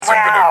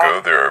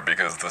go there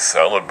because the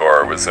salad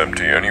bar was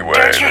empty anyway.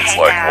 Don't you And it's hate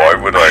like, that?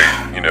 why would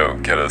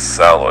I, get a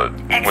salad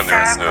when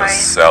there's no Exactly.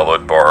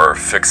 salad bar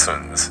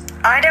fixins?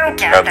 I don't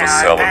get At the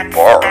that. salad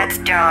bar. That's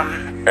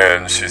dumb.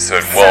 And she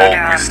said, So well,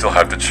 dumb. we still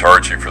have to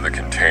charge you for the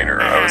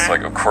container. I was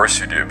like, of course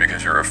you do,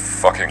 because you're a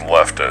fucking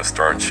leftist,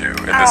 aren't you? And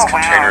this Oh, wow.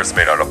 container is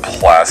made out of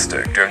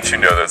plastic. Don't you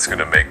know that's going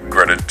to make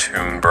Greta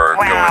Thunberg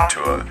Wow.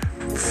 go into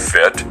a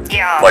fit?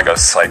 Yeah. Like a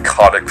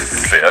psychotic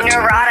fit?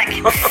 Neurotic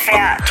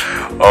fit.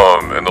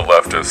 And the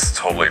leftists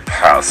totally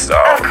passed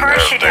out. Of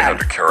course and you they did. had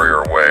to carry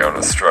her away on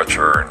a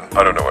stretcher, and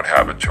I don't know what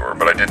happened to her,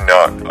 but I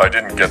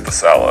didn't get the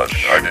salad.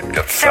 I didn't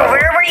get the So salad.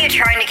 where were you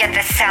trying to get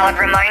this salad?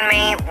 Remind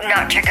me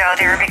not to go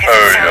there because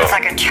Oh, it sounds yeah.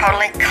 like a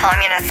totally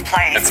communist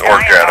place. It's And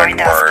organic, I avoid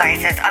those Mark.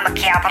 places. I'm a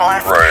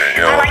capitalist. Right,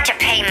 yeah. I like to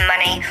pay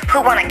money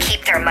who want to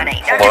keep their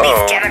money. Not to Hello?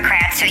 these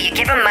Democrats who you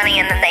give them money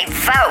and then they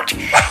vote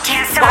to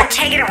have someone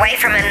take it away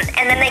from them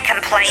and then they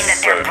complain that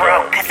they're So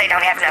broke dumb. because they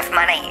don't have enough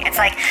money. It's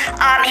like,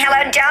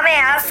 hello,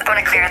 dumbass. I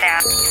want to clear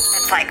that.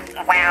 It's like,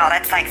 wow,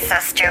 that's like so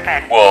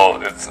stupid.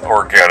 Well, it's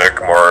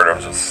organic, Mart.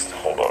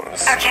 Hold on.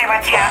 Okay,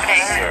 what's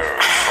happening? So,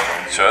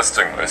 I'm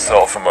adjusting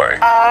myself in my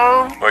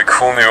Oh,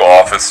 cool new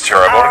office chair.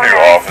 I bought a new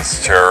nice.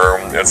 office chair.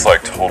 It's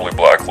like totally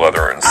black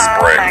leather and Oh, my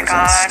springs and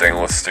God.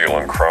 stainless steel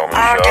and chrome oh,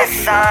 and shit.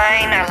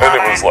 design. I love And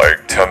it was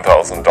like $10,000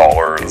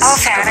 because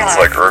it's fabulous.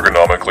 like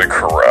ergonomically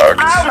correct.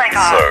 Oh, my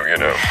God.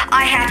 So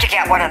I have to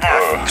get one of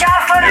those.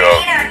 Jocelyn, yeah.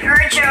 I need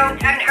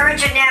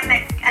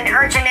an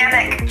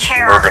ergonomic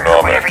chair. Or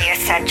Ergonomic. whatever you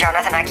said,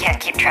 Jonathan. I can't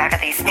keep track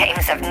of these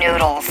names of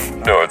noodles.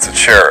 no, it's a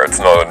chair. It's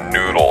not a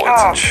noodle.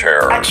 It's Oh, a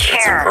chair. a It's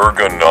chair. an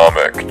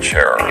ergonomic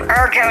chair.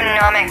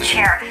 Ergonomic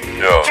chair.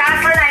 Yeah.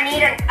 Jocelyn, I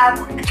need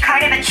a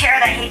kind of a chair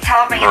that he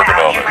told me about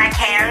in Ergonomic. my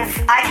cans.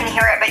 I can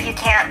hear it, but you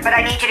can't. But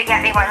I need you to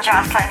get me one,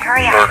 Jocelyn.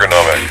 Hurry up.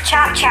 Ergonomic.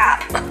 Chop,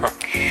 chop.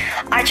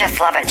 I just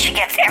love it. She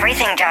gets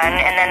everything done,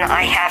 and then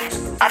I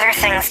have other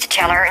things to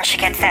tell her, and she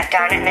gets that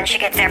done, and then she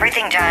gets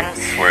everything done.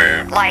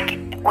 Sweet. Like,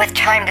 with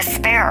time to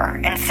spare.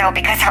 And so,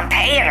 because I'm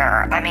paying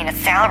her, I mean, a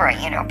salary,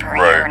 per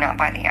Right. year, not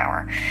by the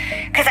hour.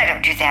 Because I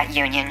don't do that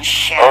union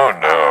shit. Oh,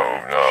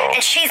 no.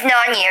 And she's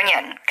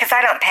non-union, because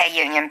I don't pay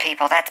union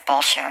people. That's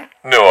bullshit.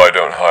 No, I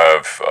don't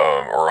have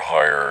or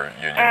hire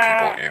union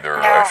people either.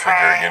 no I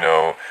figure,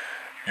 way.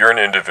 you're an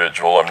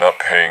individual. I'm not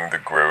paying the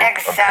group.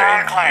 Exactly,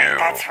 I'm paying you.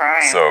 that's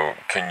right. So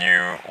can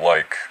you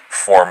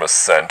form a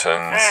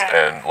sentence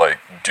and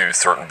do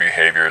certain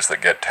behaviors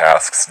that get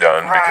tasks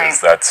done? Right.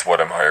 Because that's what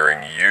I'm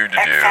hiring you to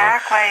do.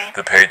 Exactly.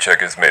 The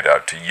paycheck is made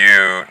out to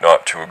you,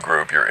 not to a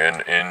group. You're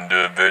an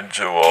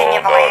individual, Can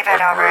you believe not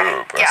it a already?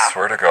 group. Yeah. I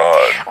swear to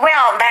God.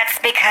 Well, that's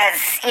because,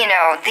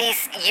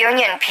 these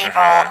union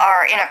people Mm-hmm.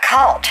 are in a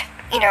cult.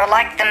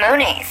 Like the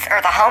Moonies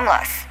or the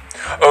homeless.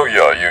 Oh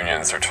yeah,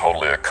 unions are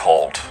totally a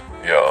cult.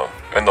 Yeah,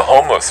 and the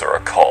homeless are a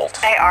cult.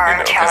 They are, I'm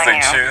because telling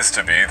they you. choose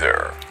to be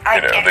there.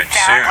 Exactly, They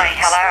choose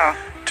hello.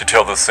 to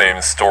tell the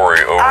same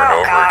story over and Oh,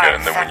 over God, again.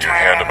 And then so when you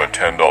hand them a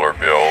 $10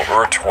 bill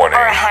or a 20,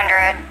 Or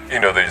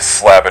 100. they just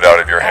slap it out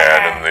of your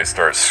hand and then they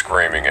start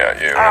screaming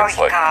at you. Oh, And it's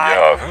like, God.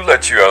 yeah, who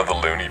let you out of the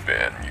loony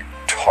bin, you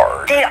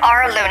tard? They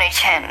are Looney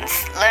Tins.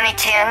 Looney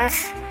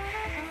Tins?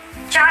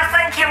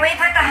 Jocelyn, can we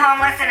put the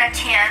homeless in a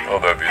tin? Oh,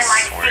 that'd be and,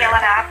 sweet. seal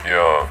it up?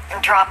 Yeah,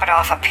 And drop it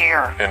off up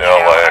here. In you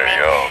know? LA, I mean,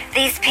 yeah.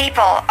 These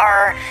people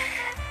are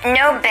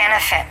no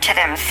benefit to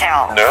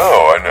themselves.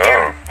 no, I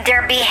know.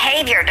 Their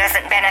behavior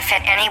doesn't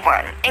benefit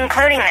anyone,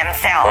 including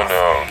themselves. I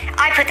know.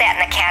 I put that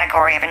in the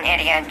category of an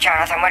idiot,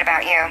 Jonathan. What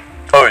about you?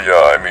 Oh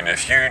yeah, I mean,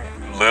 if you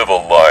live a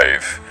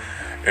life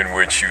in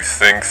which you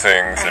think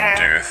things and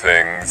do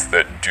things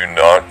that do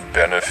not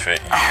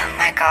benefit you Oh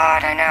my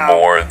God, I know.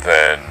 more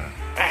than,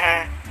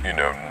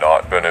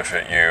 not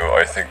benefit you,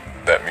 I think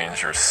that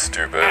means you're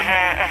stupid.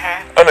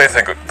 And I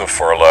think the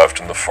far left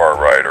and the far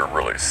right are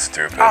really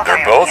stupid. Oh, They're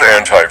they- both yeah.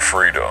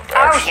 anti-freedom,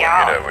 actually,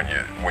 yeah.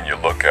 when you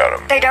look at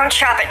them. They don't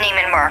shop at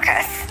Neiman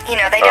Marcus. They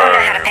don't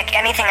know how to pick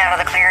anything out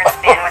of the clearance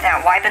bin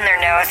without wiping their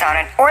nose on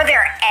it or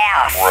their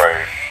ass.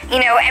 Right.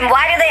 And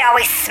why do they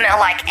always smell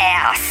like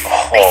ass?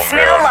 They Oh,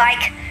 smell man.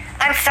 like,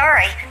 I'm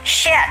sorry,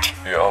 shit.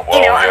 Yeah,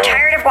 well, I'm yeah.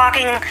 tired of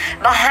walking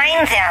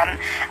behind them.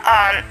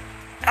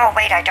 Oh,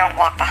 wait, I don't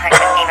walk behind them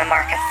at Neiman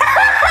Marcus.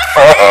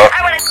 I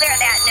want to clear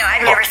that. No,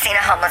 I've never seen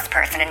a homeless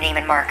person at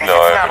Neiman Marcus. No,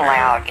 It's I not haven't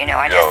allowed.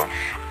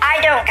 I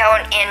don't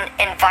go in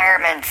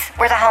environments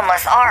where the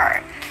homeless are.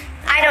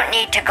 I don't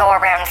need to go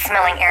around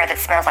smelling air that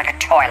smells like a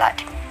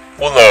toilet.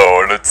 Well,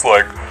 no, and it's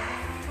like,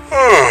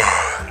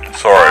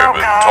 sorry, Oh,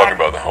 but God. talking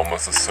about the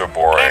homeless is so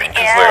boring It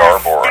because they are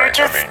is. boring. They're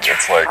just I mean,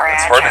 it's like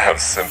it's hard to have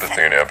tragic.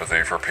 sympathy and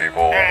empathy for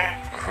people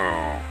who,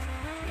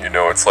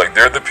 it's like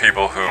they're the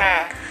people who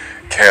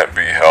can't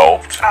be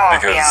helped Oh,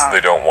 because yeah.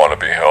 they don't want to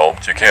be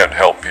helped. You can't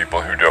help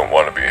people who don't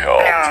want to be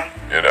helped.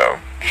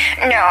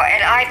 No,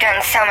 and I've done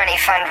so many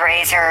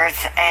fundraisers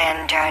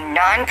and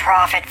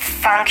non-profit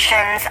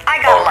functions. I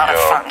got a lot of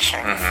yeah.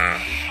 functions.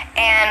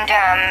 And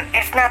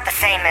it's not the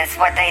same as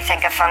what they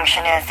think a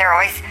function is. They're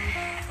always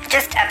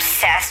just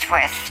obsessed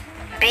with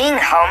being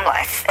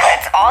homeless.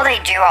 That's all they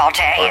do all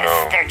day. I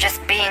know. They're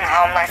just being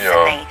homeless Yeah.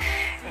 and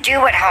they do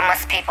what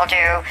homeless people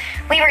do.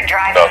 We were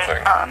driving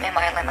in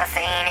my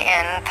limousine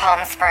in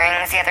Palm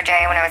Springs the other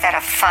day when I was at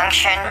a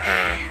function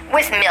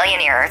with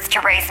millionaires to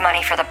raise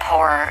money for the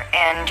poor,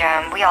 and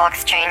we all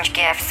exchanged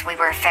gifts. We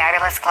wear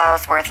fabulous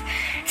clothes worth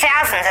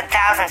thousands and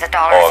thousands of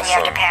dollars, and you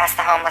have to pass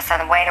the homeless on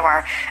the way to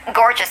our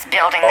gorgeous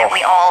building that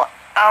we all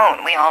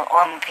own. We all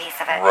own a piece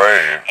of it.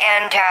 Right.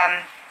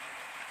 And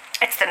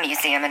it's the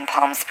museum in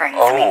Palm Springs.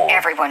 I mean,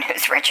 everyone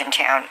who's rich in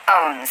town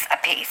owns a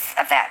piece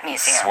of that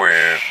museum.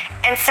 Sweet.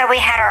 And so we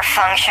had our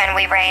function.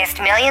 We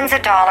raised millions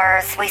of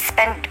dollars. We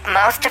spent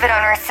most of it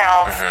on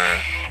ourselves.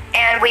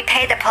 And we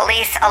paid the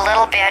police a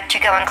little bit to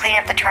go and clean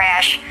up the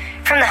trash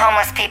from the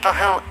homeless people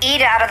who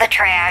eat out of the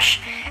trash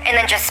and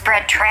then just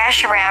spread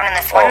trash around in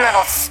this one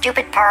little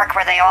stupid park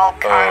where they all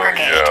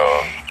congregate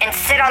and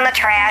sit on the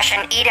trash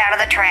and eat out of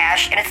the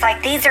trash. And it's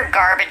like, these are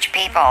garbage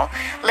people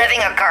living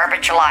a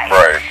garbage life.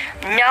 Right.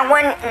 No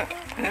one,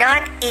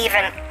 not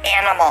even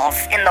animals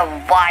in the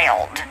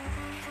wild,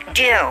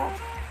 do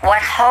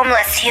what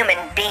homeless human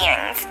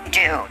beings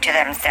do to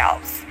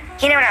themselves.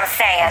 You know what I'm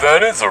saying?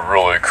 That is a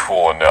really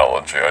cool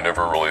analogy. I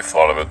never really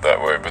thought of it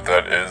that way, but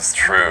that is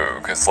true.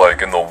 Because,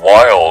 like, in the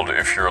wild,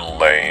 if you're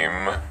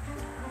lame,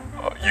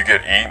 you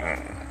get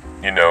eaten.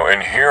 You know,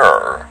 in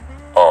here,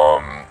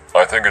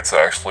 I think it's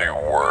actually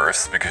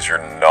worse because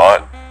you're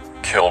not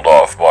killed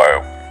off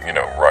by,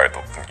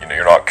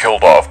 you're not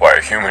killed off by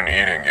a human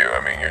eating you. I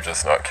mean, you're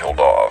just not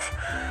killed off.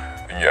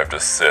 And you have to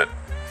sit,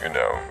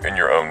 in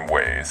your own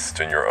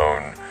waste, in your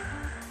own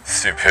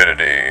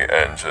stupidity,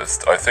 and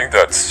just, I think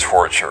that's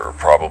torture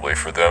probably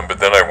for them. But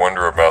then I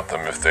wonder about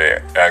them if they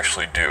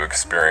actually do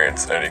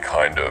experience any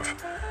kind of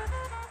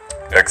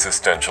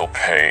existential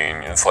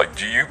pain. It's like,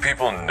 do you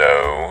people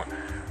know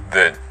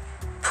that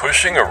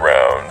pushing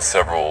around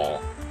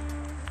several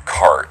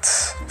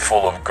carts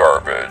full of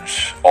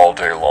garbage all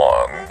day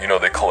long,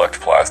 they collect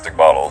plastic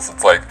bottles,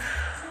 it's like,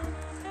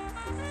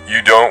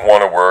 you don't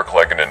want to work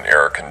like in an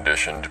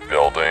air-conditioned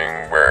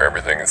building where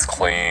everything is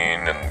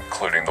clean,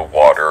 including the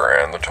water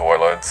and the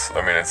toilets.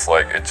 I mean, it's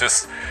like,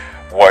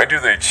 why do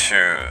they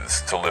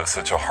choose to live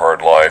such a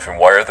hard life, and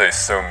why are they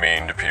so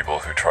mean to people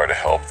who try to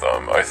help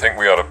them? I think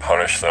we ought to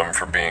punish them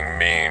for being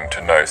mean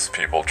to nice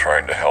people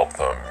trying to help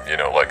them.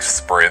 Like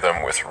spray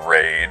them with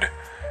Raid.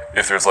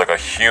 If there's like a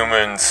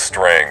human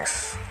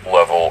strength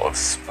level of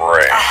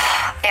spray,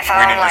 we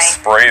need to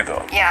spray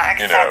them. Yeah,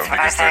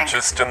 because they're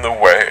just in the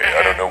way.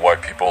 I don't know why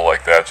people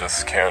like that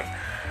just can't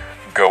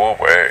go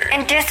away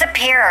and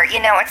disappear.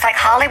 It's like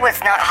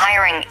Hollywood's not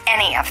hiring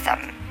any of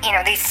them.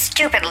 These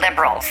stupid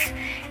liberals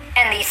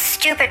and these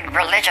stupid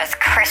religious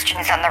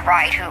Christians on the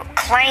right who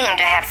claim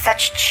to have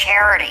such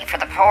charity for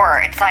the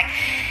poor. It's like,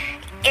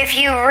 if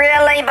you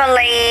really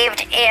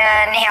believed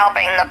in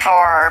helping the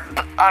poor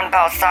on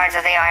both sides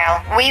of the aisle,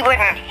 we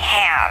wouldn't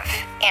have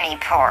any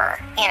poor,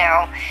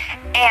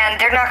 and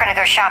they're not going to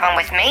go shopping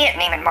with me at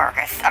Neiman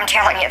Marcus. I'm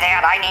telling you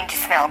that. I need to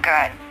smell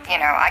good.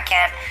 I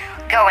can't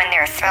go in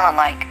there smelling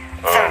like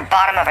some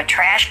bottom of a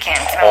trash can,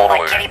 smelling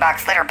like kitty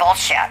box litter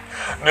bullshit.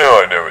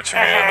 No, I know what you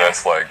mean. And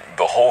that's like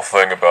the whole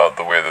thing about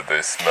the way that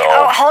they smell.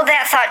 Oh, hold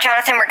that thought,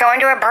 Jonathan. We're going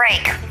to a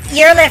break.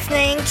 You're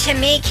listening to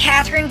me,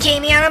 Catherine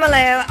Damiana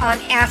Malou, on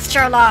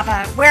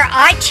Astrolava, where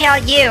I tell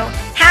you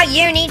how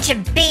you need to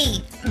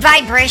be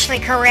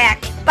vibrationally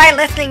correct by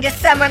listening to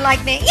someone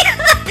like me.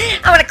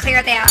 I want to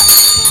clear that.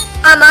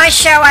 On my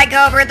show, I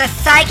go over the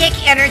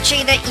psychic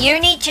energy that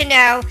you need to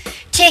know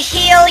to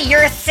heal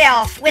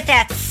yourself with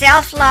that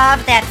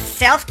self-love, that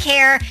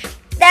self-care,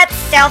 that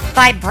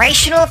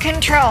self-vibrational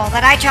control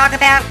that I talk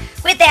about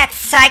with that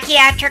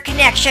psychiatric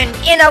connection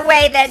in a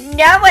way that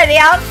no one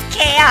else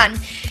can.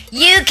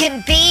 You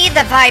can be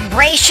the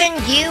vibration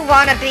you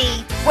want to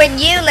be when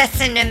you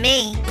listen to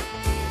me.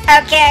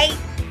 Okay?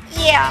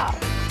 Yeah.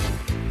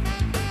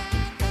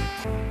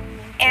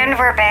 And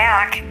we're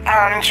back.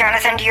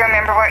 Jonathan, do you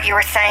remember what you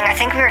were saying? I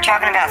think we were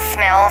talking about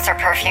smells or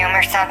perfume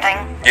or something.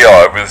 Yeah,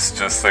 I was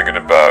just thinking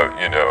about,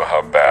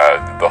 how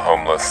bad the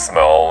homeless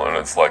smell, and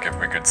it's like if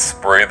we could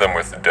spray them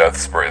with death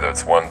spray,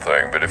 that's one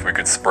thing, but if we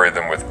could spray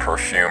them with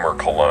perfume or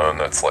cologne,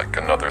 that's like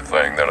another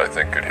thing that I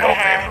think could help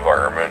the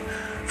environment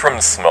from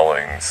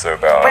smelling so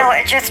bad. Well,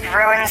 it just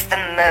ruins the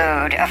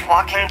mood of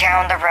walking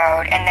down the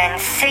road and then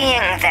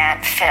seeing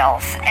that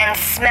filth and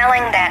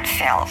smelling that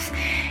filth,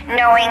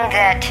 knowing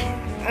that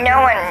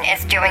no one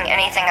is doing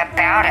anything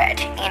about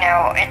it.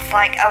 It's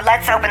like,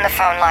 let's open the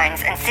phone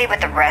lines and see what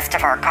the rest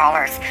of our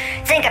callers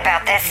think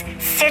about this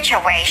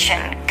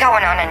situation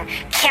going on in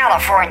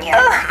California.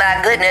 Oh, my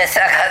goodness,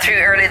 I got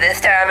through early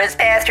this time. It's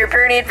Pastor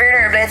Perny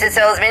Verner of Blessed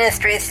Souls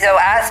Ministries, so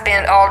I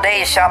spent all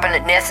day shopping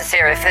at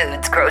Necessary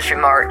Foods Grocery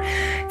Mart,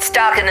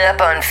 stocking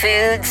up on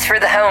foods for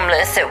the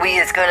homeless that we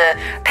is going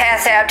to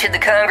pass out to the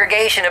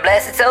congregation of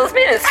Blessed Souls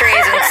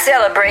Ministries and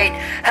celebrate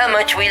how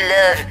much we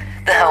love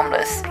the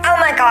homeless. Oh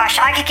my gosh,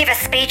 I could give a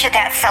speech at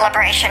that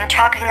celebration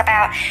talking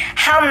about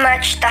how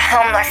much the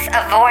homeless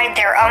avoid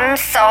their own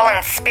soul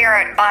and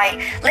spirit by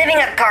living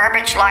a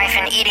garbage life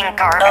and eating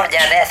garbage. Oh,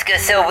 yeah, that's good.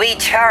 So we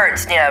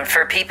charge now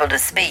for people to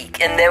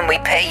speak, and then we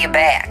pay you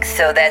back.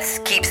 So that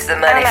keeps the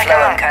money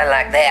flowing kind of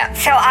like that.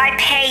 So I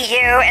pay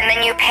you, and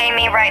then you pay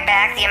me right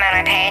back the amount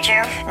I paid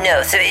you?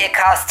 No, so it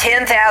costs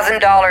 $10,000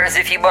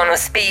 if you want to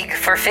speak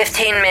for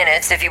 15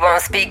 minutes. If you want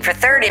to speak for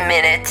 30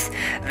 minutes,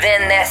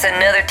 then that's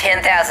another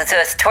 $10,000. So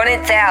it's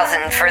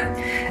 $20,000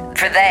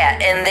 for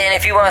that. And then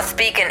if you want to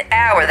speak an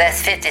hour,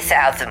 that's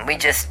 $50,000. We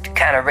just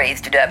kind of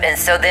raised it up. And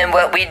so then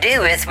what we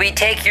do is we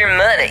take your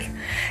money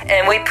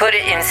and we put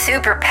it in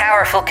super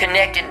powerful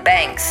connected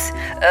banks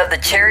of the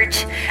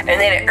church, and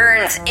then it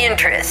earns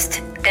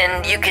interest.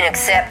 And you can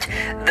accept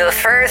the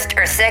first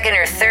or second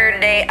or third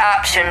day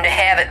option to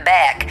have it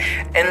back.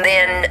 And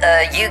then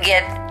you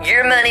get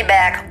your money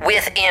back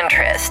with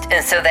interest.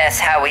 And so that's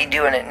how we're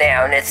doing it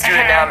now. And it's through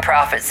a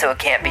nonprofit, so it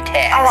can't be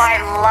taxed. Oh, I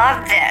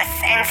love this.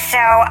 And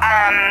so,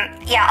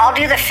 yeah, I'll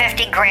do the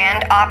 50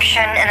 grand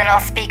option, and then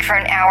I'll speak for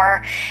an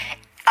hour.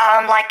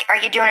 Like, are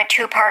you doing a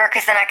two-parter?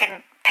 Because then I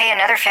can pay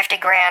another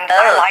 50 grand.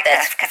 I like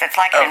this because it's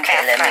like an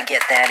investment. Okay, let me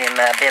get that in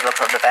my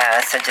biblical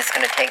device. I'm just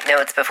going to take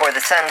notes before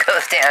the sun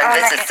goes down.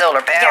 This is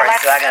solar power,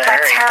 so I got to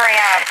hurry. Let's hurry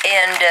up.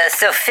 And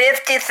so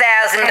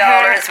 $50,000,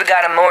 we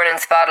got a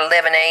morning spot,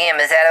 11 a.m.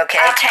 Is that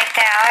okay? I'll take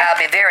that. I'll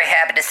be very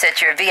happy to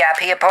set your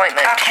VIP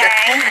appointment.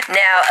 Okay.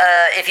 Now,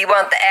 if you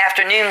want the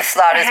afternoon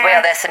slot as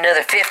well, that's another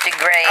 50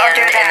 grand. I'll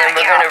do that, and then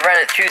we're going to run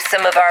it through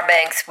some of our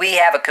banks.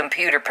 We have a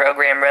computer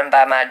program run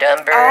by my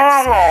dumb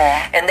birds.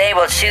 And they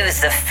will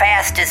choose the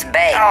fastest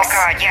banks. Oh,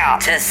 God, yeah.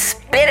 To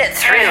spit it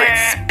through. It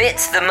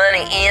spits the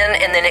money in,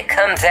 and then it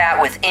comes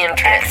out with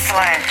interest.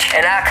 Excellent.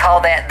 And I call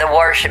that the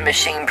washing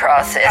machine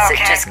process.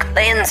 Okay. It just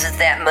cleanses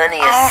that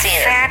money of sin.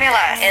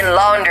 Fabulous. And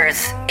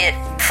launders it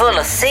full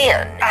of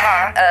sin.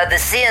 The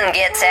sin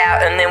gets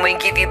out, and then we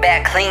give you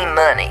back clean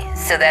money.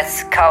 So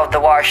that's called the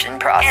washing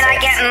process. And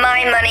I get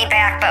my money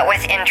back, but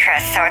with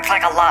interest, so it's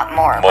like a lot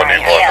more. Money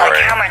right? laundering. Yeah,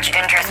 like how much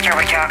interest are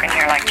we talking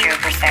here? Like 2%,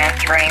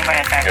 3%? What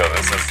is that? Yeah,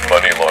 this is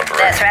money laundering.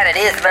 That's right, it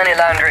is money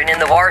laundering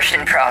in the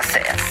washing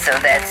process. So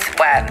that's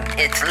why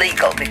it's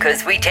legal,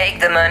 because we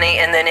take the money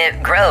and then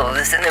it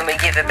grows and then we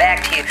give it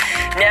back to you.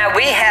 Now,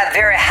 we have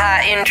very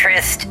high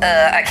interest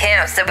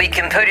accounts that we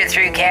can put it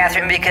through,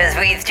 Catherine, because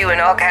we're doing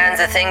all kinds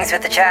of things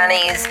with the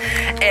Chinese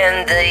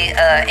and the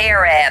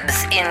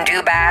Arabs in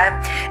Dubai.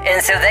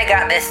 And so they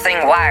got this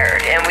thing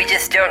wired, and we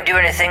just don't do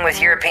anything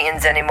with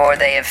Europeans anymore.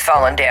 They have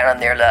fallen down on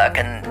their luck,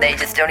 and they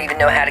just don't even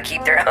know how to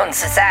keep their own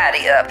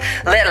society up,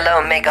 let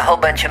alone make a whole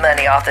bunch of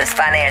money off this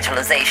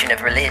financialization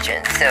of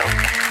religion. So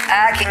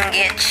I can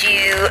get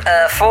you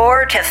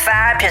 4 to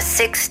 5 to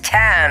 6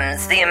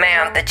 times the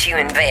amount that you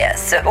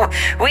invest. So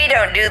we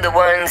don't do the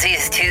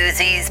onesies,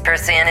 twosies,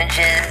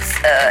 percentages.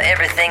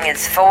 Everything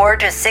is 4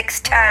 to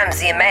 6 times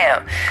the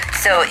amount.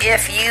 So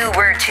if you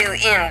were to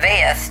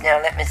invest, now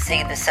let me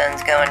see, the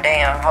sun's going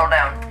down. Hold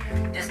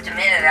on. Just a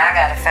minute, I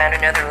gotta find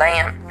another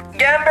lamp.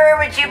 Dumber,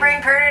 would you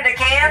bring Purdy a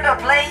candle,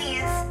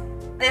 please?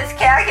 This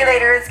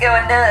calculator is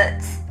going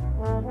nuts.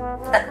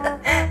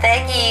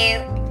 Thank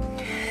you.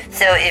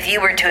 So if you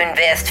were to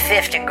invest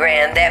 50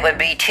 grand, that would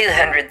be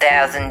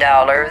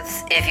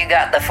 $200,000 if you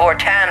got the 4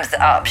 times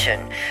the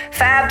option.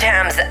 5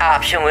 times the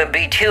option would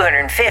be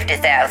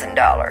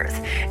 $250,000.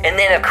 And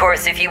then, of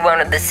course, if you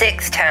wanted the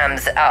 6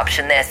 times the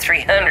option, that's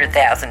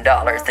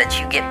 $300,000 that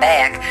you get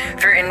back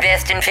for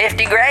investing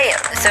 50 grand.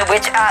 So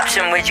which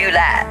option would you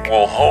like?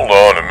 Well, hold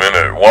on a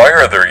minute. Why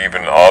are there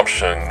even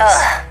options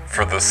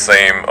for the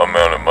same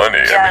amount of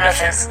money? Jonathan, I mean, if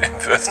she's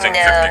investing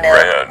 50 no.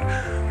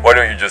 grand, why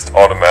don't you just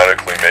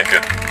automatically make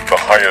it the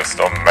highest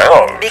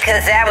amount?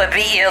 Because that would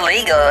be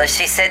illegal.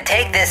 She said,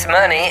 take this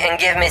money and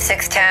give me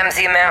 6 times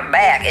the amount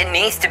back. It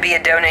needs to be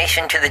a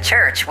donation to the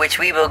church, which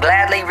we will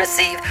gladly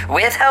receive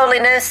with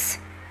holiness.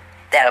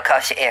 That'll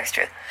cost you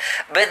extra.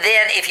 But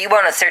then if you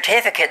want a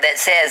certificate that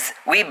says,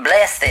 we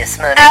bless this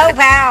money. Oh,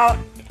 wow.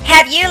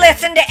 Have you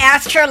listened to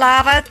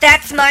Astrolava?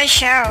 That's my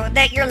show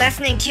that you're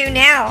listening to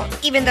now,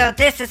 even though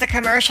this is a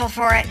commercial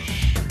for it.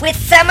 With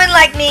someone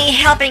like me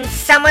helping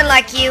someone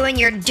like you and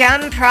your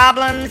dumb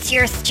problems,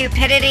 your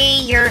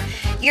stupidity, your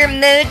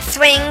mood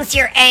swings,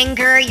 your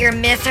anger, your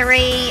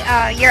misery,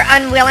 your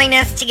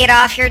unwillingness to get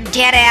off your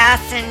dead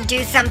ass and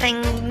do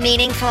something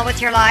meaningful with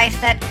your life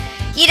that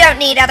you don't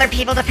need other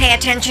people to pay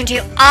attention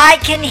to. I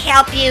can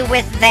help you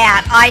with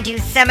that. I do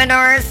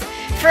seminars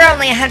for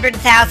only $100,000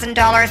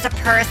 a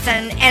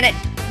person, and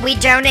we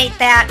donate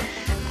that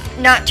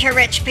not to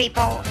rich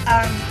people.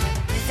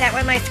 Is that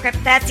what my script?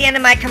 That's the end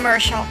of my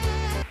commercial.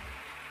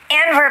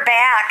 And we're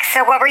back.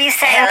 So what were you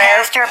saying,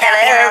 Pastor, about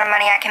the amount of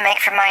money I can make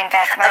from my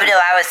investment? Oh, no,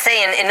 I was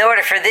saying, in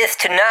order for this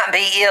to not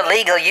be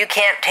illegal, you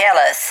can't tell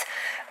us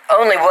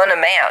only one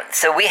amount.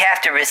 So we have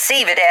to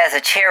receive it as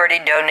a charity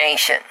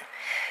donation.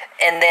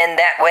 And then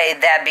that way,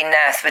 that'd be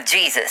nice with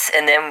Jesus.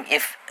 And then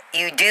if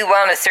you do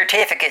want a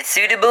certificate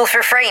suitable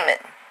for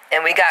framing,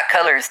 and we got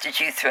colors to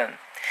choose from,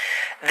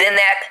 then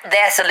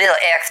that's a little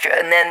extra.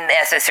 And then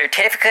that's a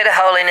certificate of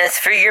holiness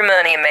for your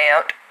money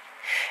amount.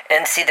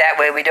 And see, that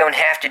way we don't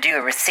have to do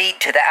a receipt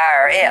to the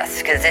IRS,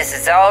 because this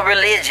is all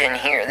religion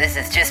here. This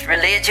is just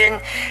religion.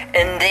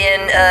 And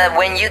then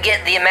when you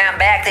get the amount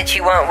back that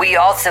you want, we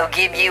also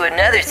give you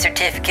another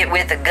certificate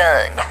with a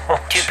gun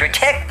to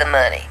protect the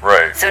money.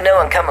 Right. So no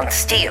one come and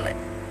steal it.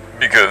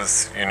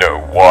 Because,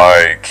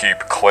 why keep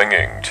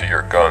clinging to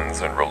your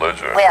guns and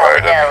religion, Well,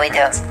 right? no, we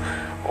don't.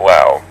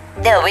 Wow.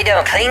 No, we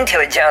don't cling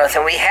to it,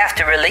 Jonathan. We have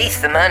to release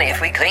the money.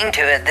 If we cling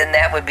to it, then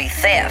that would be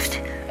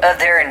theft of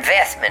their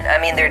investment.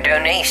 Their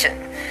donation.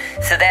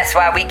 So that's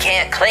why we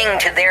can't cling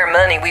to their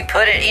money. We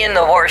put it in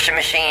the washing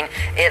machine,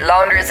 it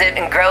launders it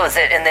and grows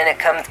it, and then it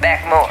comes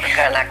back more,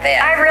 kind of like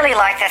that. I really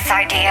like this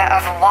idea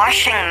of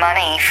washing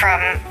money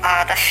from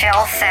the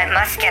filth that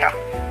must get.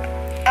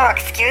 Oh,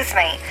 excuse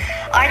me.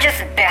 I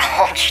just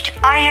belched.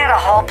 I had a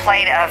whole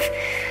plate of.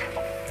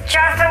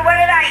 Jonathan, what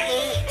did I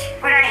eat?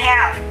 What did I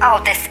have?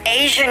 Oh, this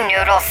Asian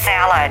noodle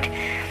salad.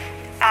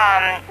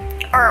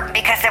 Or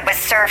because it was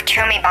served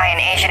to me by an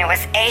Asian, it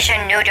was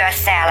Asian noodle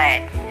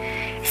salad.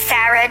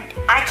 Sarah,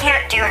 I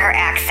can't do her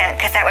accent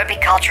because that would be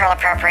cultural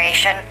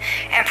appropriation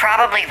and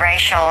probably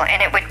racial,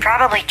 and it would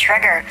probably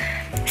trigger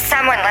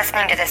someone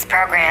listening to this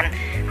program,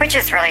 which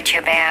is really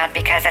too bad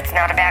because it's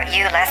not about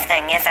you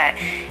listening, is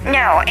it?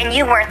 No, and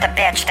you weren't the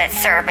bitch that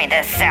served me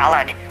this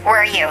salad,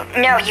 were you?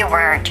 No, you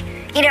weren't.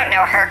 You don't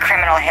know her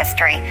criminal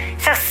history,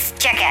 so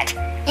stick it,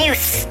 you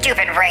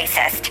stupid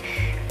racist.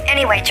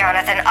 Anyway,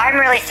 Jonathan, I'm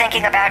really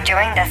thinking about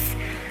doing this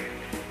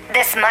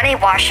money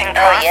washing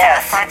process.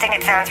 Yes. I think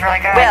it sounds really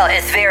good. Well,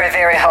 it's very,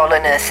 very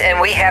holiness, and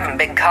we haven't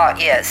been caught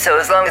yet. So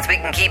as long as we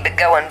can keep it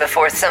going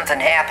before something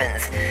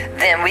happens,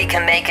 then we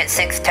can make it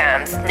 6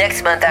 times.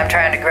 Next month, I'm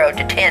trying to grow it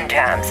to 10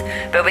 times.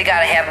 But we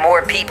gotta have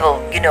more people,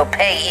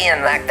 pay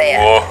in like that.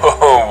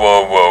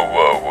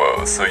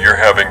 Whoa. So you're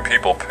having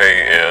people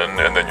pay in,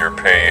 and then you're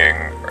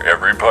paying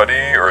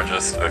everybody, or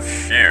just a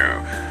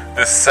few?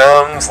 This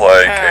sounds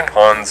like a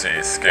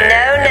Ponzi scheme,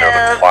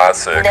 the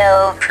classic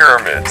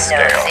pyramid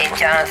scam. No, see,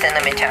 Jonathan,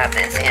 let me type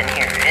this in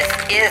here.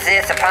 Is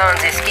this a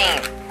Ponzi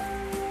scheme?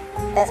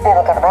 This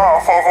biblical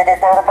Bible says it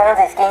is not a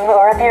Ponzi scheme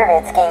or a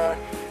pyramid scheme.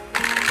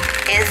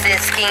 Is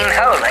this scheme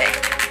holy?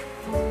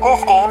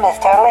 This scheme is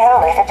totally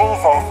holy for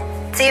Jesus.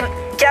 See,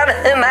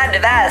 Jonathan, my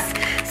device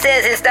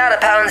says it's not a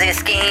Ponzi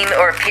scheme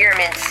or a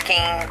pyramid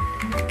scheme.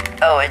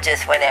 Oh, it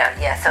just went out.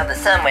 Yeah, so the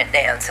sun went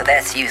down, so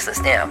that's useless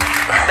now.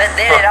 But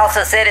then it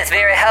also said it's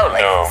very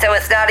holy. No. So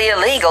it's not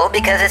illegal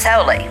because it's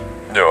holy.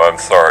 No, I'm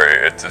sorry.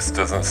 It just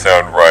doesn't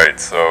sound right,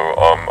 so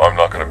I'm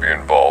not going to be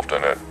involved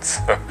in it.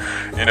 So,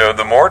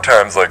 the more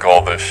times I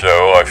call this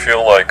show, I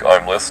feel like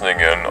I'm listening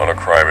in on a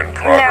crime in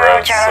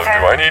progress. So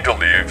Jonathan. do I need to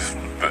leave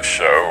the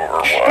show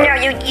or what? No,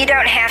 you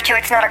don't have to.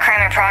 It's not a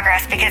crime in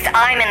progress because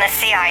I'm in the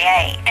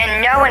CIA,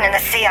 and no one in the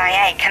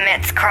CIA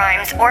commits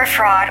crimes or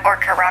fraud or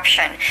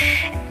corruption.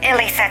 At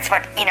least that's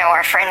what,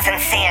 our friends in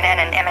CNN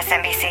and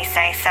MSNBC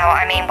say. So,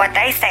 what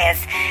they say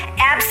is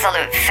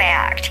absolute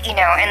fact, and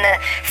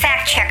the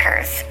fact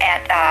checkers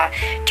at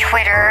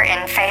Twitter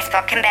and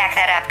Facebook can back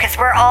that up because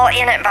we're all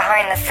in it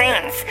behind the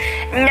scenes.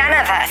 None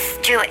of us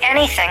do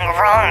anything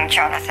wrong,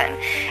 Jonathan.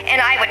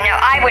 And I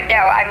would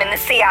know. I'm in the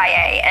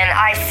CIA, and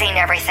I've seen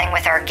everything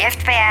with our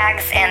gift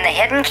bags and the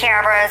hidden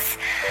cameras,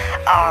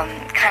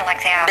 kind of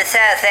like that.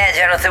 Besides that,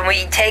 Jonathan,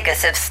 we take a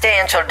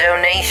substantial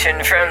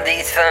donation from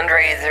these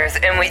fundraisers,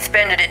 and we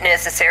spend it at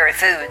Necessary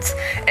Foods,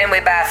 and we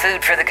buy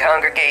food for the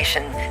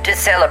congregation to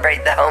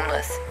celebrate the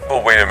homeless.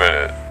 Well, wait a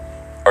minute.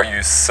 Are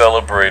you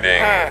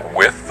celebrating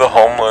with the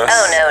homeless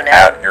Oh, no.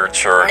 at your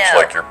church? No.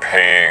 Like you're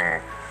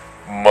paying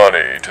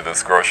money to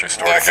this grocery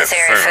store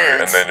Necessary to get food,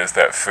 Foods. and then is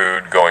that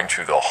food going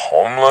to the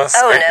homeless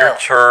Oh, at no. your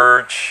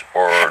church?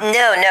 Or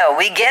No,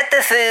 we get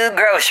the food,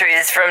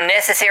 groceries from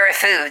Necessary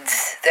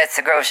Foods. That's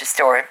the grocery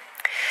store.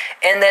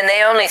 And then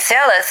they only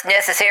sell us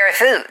Necessary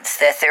Foods.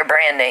 That's their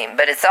brand name.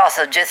 But it's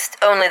also just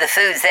only the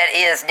foods that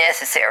is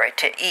necessary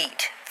to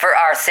eat for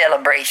our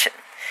celebration.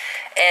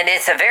 And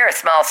it's a very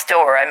small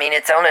store.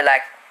 It's only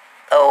like,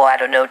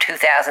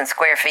 2,000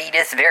 square feet.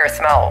 It's very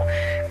small.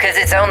 Because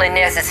it's only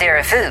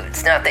Necessary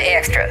Foods, not the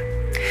extra.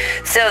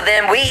 So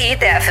then we eat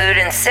that food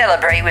and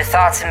celebrate with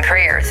thoughts and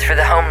prayers for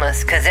the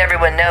homeless. Because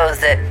everyone knows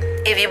that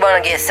if you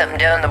want to get something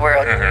done in the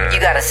world, you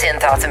got to send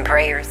thoughts and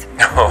prayers.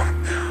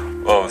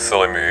 Oh,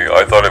 silly me.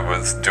 I thought it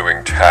was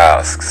doing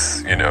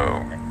tasks,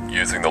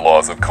 using the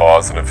laws of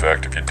cause and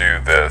effect. If you do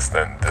this,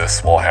 then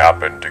this will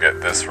happen to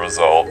get this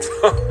result.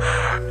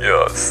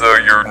 Yeah, so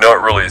you're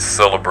not really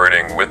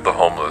celebrating with the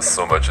homeless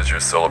so much as you're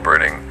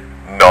celebrating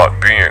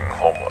not being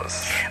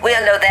homeless.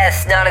 Well, no,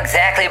 that's not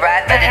exactly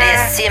right, but it is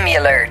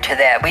similar to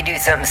that. We do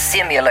something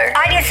similar.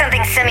 I do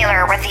something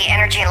similar with the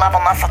energy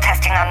level muscle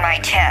testing on my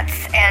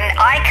tits, and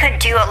I could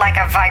do it like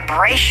a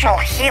vibrational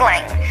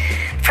healing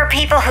for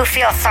people who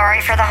feel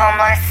sorry for the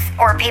homeless,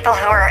 or people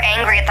who are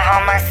angry at the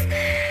homeless,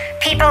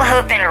 people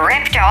who've been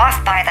ripped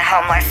off by the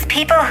homeless,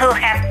 people who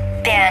have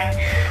been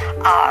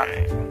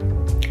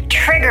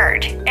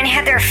triggered and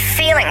had their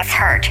feelings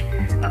hurt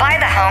by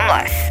the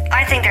homeless,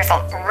 I think there's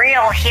a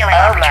real healing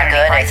Oh my opportunity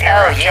right goodness. there.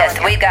 Oh I'm yes,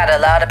 telling you. we got a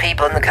lot of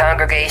people in the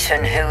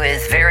congregation who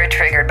is very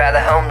triggered by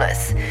the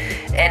homeless.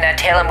 And I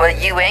tell them, well,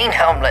 you ain't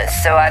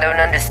homeless, so I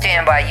don't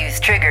understand why you's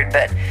triggered,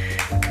 but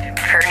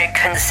Pernick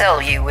console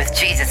you with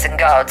Jesus and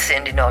God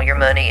sending all your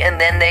money, and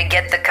then they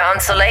get the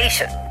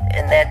consolation.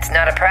 And that's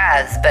not a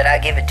prize, but I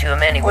give it to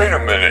them anyway. Wait a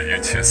minute,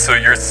 you two. So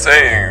you're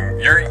saying,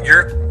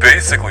 you're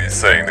basically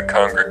saying the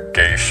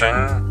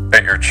congregation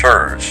at your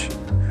church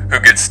who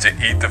gets to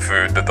eat the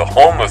food that the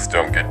homeless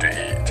don't get to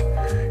eat.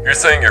 You're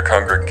saying your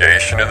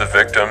congregation are the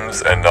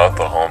victims and not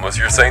the homeless.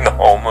 You're saying the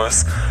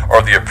homeless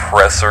are the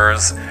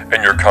oppressors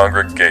and your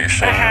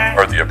congregation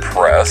are the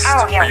oppressed.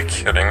 Oh, yeah. Are you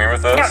kidding me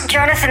with this? No,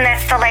 Jonathan,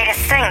 that's the latest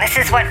thing. This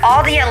is what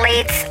all the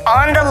elites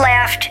on the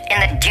left in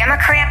the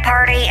Democrat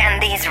Party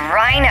and these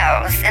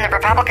rhinos in the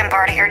Republican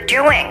Party are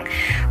doing.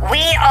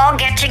 We all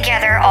get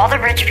together, all the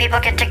rich people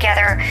get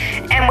together,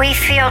 and we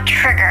feel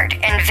triggered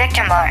and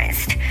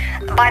victimized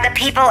by the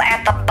people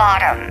at the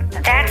bottom.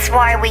 That's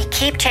why we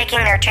keep taking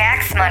their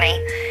tax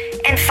money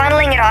and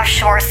funneling it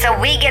offshore so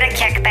we get a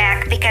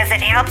kickback because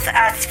it helps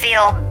us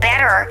feel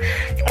better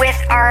with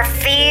our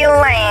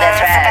feelings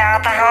That's right.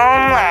 about the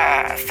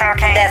homeless.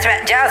 Okay. That's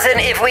right, Johnson.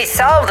 If we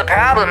solve the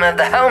problem of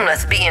the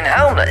homeless being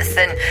homeless,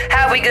 then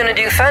how are we going to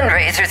do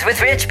fundraisers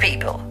with rich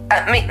people?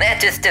 I mean, that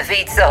just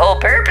defeats the whole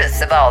purpose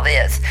of all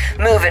this.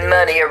 Moving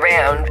money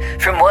around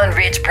from one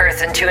rich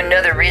person to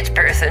another rich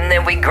person,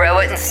 then we grow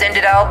it and send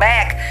it all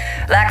back.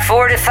 Like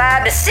 4 to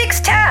 5 to 6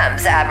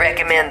 times. I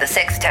recommend the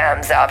 6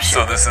 times option.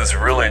 So this is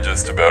really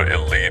just about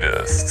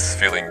elitists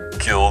feeling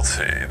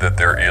guilty that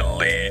they're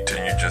elite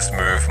and you just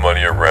move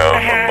money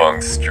around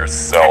amongst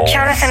yourselves.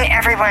 Jonathan,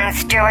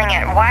 everyone's doing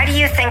it. Why do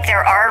you think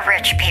there are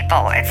rich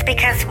people? It's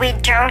because we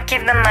don't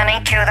give the money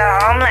to the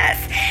homeless.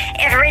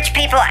 If rich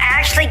people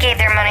actually gave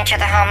their money to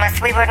the homeless,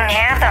 we wouldn't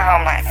have the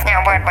homeless,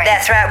 now would we?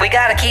 That's right, we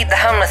gotta keep the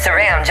homeless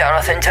around,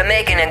 Jonathan, to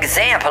make an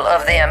example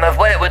of them, of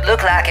what it would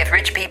look like if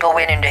rich people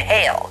went into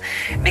hell.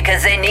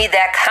 Because they need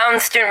that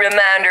constant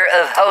reminder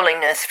of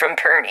holiness from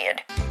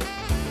Perniad.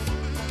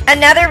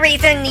 Another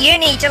reason you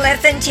need to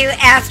listen to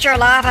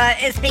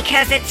Astrolava is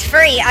because it's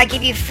free. I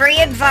give you free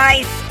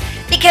advice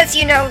because,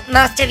 you know,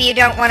 most of you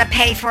don't want to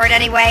pay for it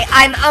anyway.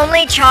 I'm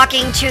only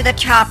talking to the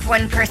top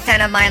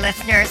 1% of my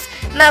listeners.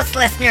 Most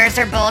listeners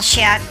are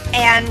bullshit,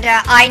 and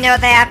I know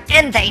that,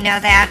 and they know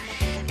that.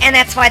 And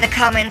that's why the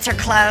comments are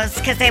closed,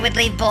 because they would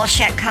leave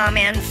bullshit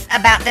comments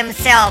about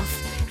themselves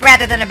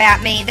rather than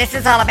about me. This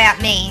is all about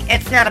me.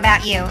 It's not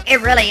about you.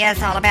 It really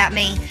is all about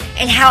me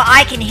and how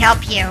I can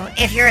help you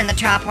if you're in the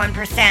top 1%.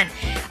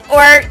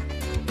 Or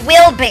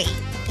will be,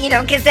 you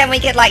know, because then we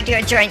could like do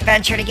a joint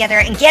venture together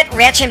and get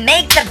rich and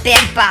make the big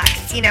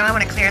bucks. You know, I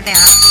want to clear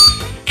that.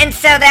 And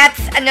so that's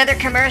another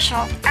commercial.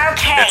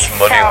 Okay, It's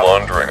money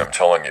laundering, I'm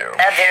telling you.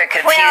 I'm very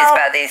confused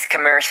by these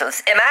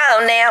commercials. Am I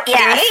on now?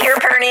 Yes. Can you hear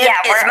Perniad? Yeah,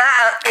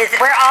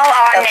 We're all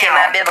on okay,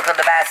 now. my biblical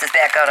device is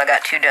back on. I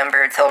got 2 dumb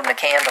birds holding a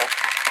candle.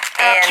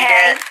 And,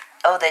 Okay.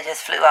 oh, they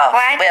just flew off.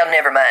 What? Well,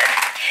 never mind.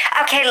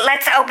 Okay,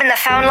 let's open the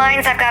phone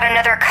lines. I've got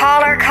another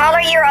caller. Caller,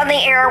 you're on the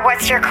air.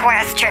 What's your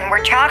question?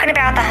 We're talking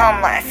about the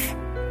homeless.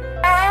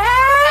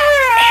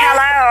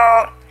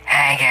 Hello.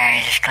 Hi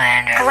guys, it's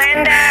Glenda.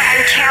 Glenda,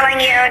 I'm telling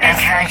you, I'm this...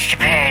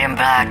 constipated and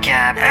blocked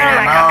up, and Oh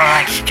my I'm all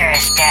God. like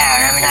stressed out.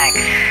 I'm like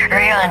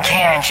real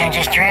intense and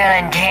just real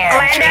intense.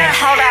 Glenda, 'cause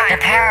hold on. The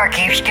power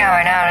keeps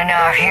going on and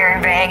off here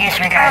in Vegas.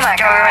 We got Oh my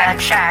a store God.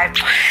 outside.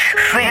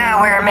 We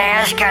gotta wear a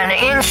mask on the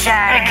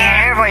inside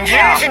again. Everyone's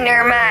Yeah. losing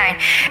their mind,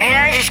 and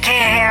I just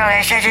can't handle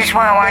this. I just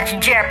want to watch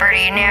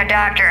Jeopardy, and now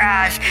Dr.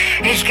 Oz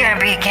is gonna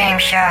be a game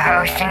show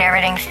host, and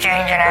everything's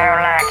changing. I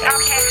don't like it.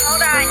 Okay,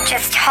 hold on.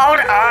 Just hold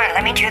on.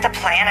 Let me do the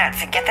planets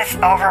and get this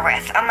over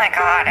with. Oh my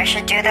God, I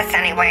should do this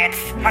anyway. It's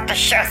what the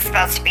show's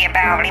supposed to be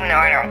about, even though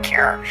I don't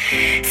care.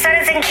 Sun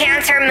is in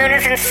Cancer, Moon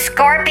is in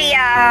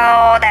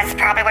Scorpio. That's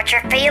probably what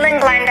you're feeling,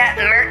 Glenda.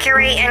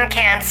 Mercury in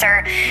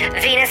Cancer,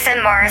 Venus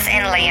and Mars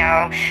in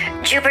Leo,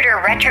 Jupiter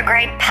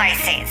retrograde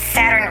Pisces,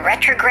 Saturn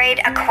retrograde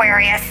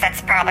Aquarius.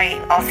 That's probably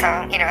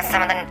also, you know,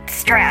 some of the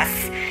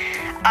stress.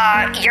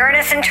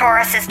 Uranus in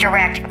Taurus is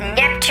direct.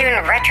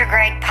 Neptune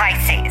retrograde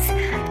Pisces.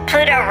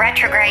 Pluto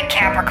retrograde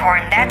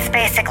Capricorn. That's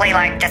basically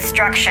like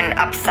destruction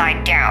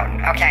upside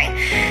down, okay?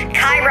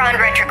 Chiron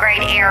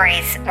retrograde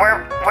Aries.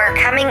 We're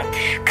coming.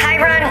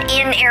 Chiron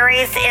in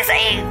Aries is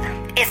a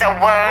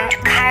wound.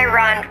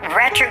 Chiron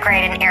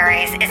retrograde in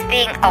Aries is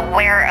being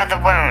aware of the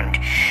wound.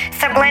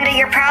 So Glenda,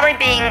 you're probably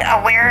being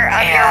aware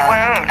of your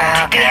wound.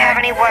 Do you okay. have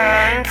any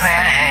wounds?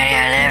 Well, honey,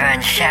 I live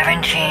on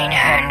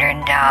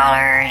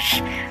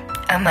 $1,700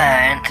 a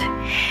month,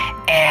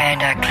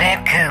 and I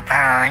clip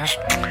coupons.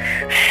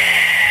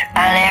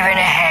 I live in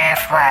a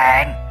half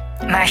wide.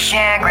 My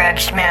shag rug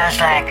smells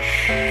like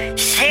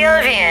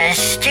Sylvia's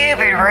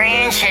stupid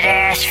rancid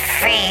ass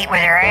feet with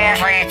her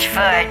athlete's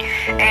foot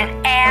and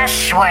ass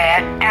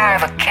sweat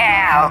out of a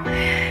cow.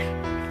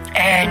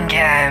 And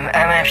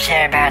I'm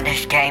upset about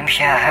this game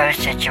show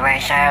host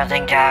situation. I don't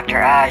think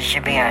Dr. Oz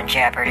should be on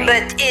Jeopardy.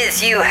 But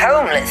is you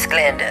homeless,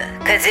 Glenda?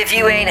 Because if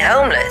you ain't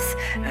homeless,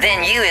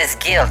 then you is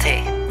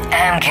guilty.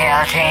 I'm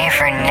guilty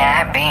for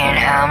not being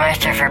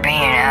homeless or for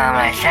being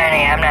homeless.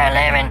 Honey, I'm not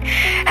living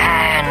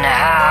high on the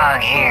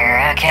hog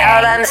here, okay?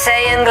 All I'm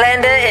saying,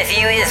 Glenda, if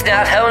you is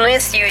not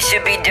homeless, you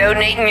should be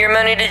donating your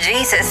money to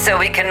Jesus so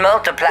we can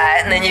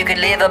multiply it, and then you could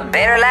live a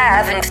better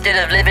life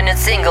instead of living a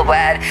single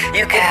wide.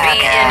 You could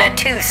be in a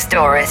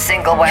 2-story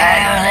single wide.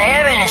 I don't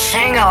live in a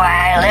single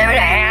wide. I live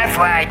in a half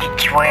wide, you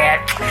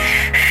twit.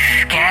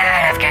 God,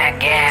 I've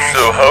got gas.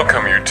 So how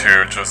come you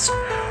two just...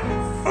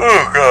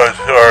 Oh god,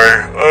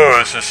 sorry. Oh,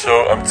 it's just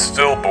so... I'm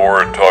still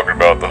bored talking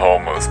about the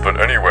homeless.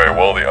 But anyway,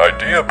 well, the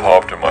idea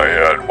popped in my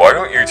head. Why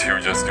don't you two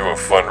just do a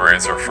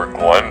fundraiser for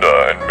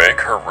Glenda and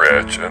make her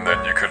rich, and then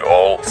you could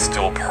all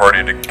still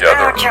party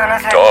together? Oh,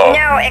 Jonathan, Duh.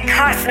 no, it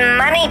costs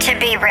money to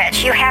be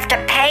rich. You have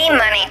to pay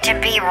money to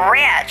be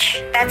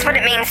rich. That's what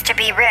it means to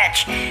be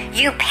rich.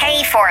 You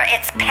pay for it.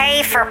 It's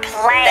pay for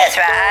play. That's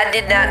right. I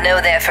did not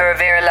know that for a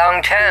very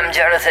long time,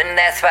 Jonathan.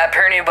 That's why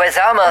Perny was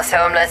almost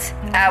homeless.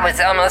 I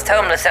was almost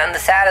homeless on the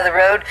side of the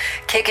road,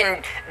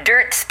 kicking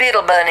dirt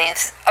spittle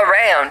bunnies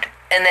around.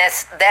 And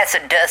that's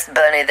a dust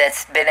bunny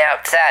that's been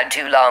outside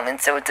too long, and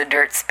so it's a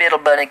dirt spittle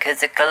bunny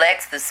because it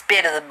collects the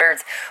spit of the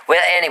birds.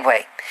 Well,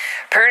 anyway,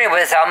 Perny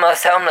was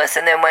almost homeless,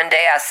 and then one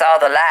day I saw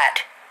the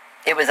light.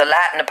 It was a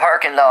light in the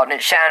parking lot, and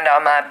it shined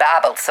on my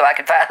Bible so I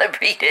could finally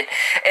read it.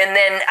 And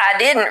then I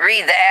didn't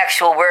read the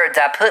actual words.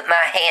 I put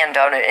my hand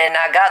on it, and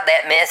I got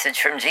that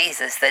message from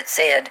Jesus that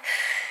said,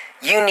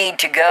 you need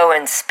to go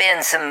and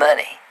spend some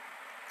money.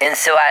 And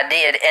so I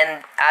did,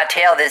 and I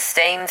tell this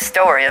same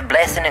story of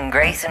blessing and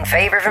grace and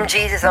favor from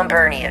Jesus on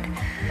Perniad,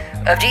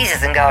 of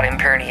Jesus and God in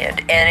Perniad.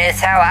 And it's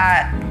how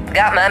I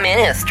got my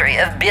ministry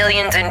of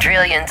billions and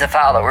trillions of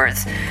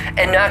followers,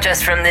 and not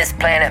just from this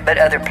planet, but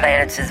other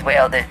planets as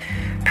well, that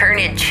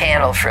Perniad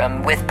channel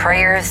from with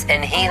prayers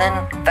and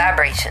healing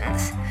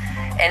vibrations.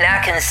 And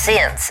I can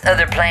sense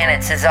other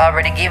planets has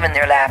already given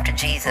their life to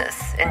Jesus.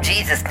 And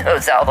Jesus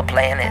knows all the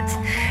planets.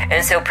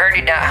 And so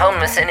Perniad not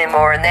homeless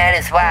anymore, and that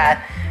is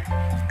why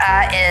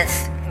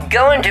it's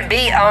going to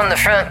be on the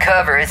front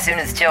cover as soon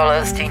as Joel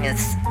Osteen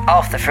is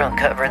off the front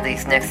cover of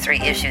these next 3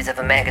 issues of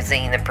a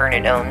magazine that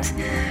Perniad owns.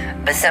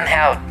 But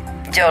somehow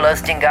Joel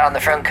Osteen got on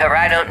the front cover.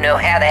 I don't know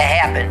how that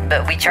happened,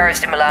 but we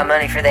charged him a lot of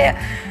money for that.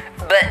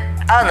 But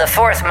on the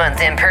 4th month,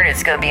 then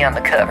Perniad's going to be on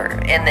the cover.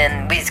 And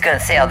then we're going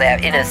to sell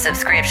that in a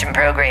subscription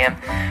program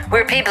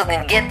where people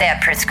can get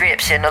that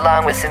prescription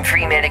along with some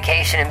free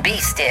medication and bee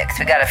sticks.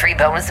 We got a free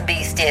bonus of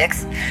bee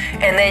sticks.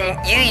 And then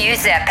you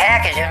use that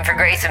packaging for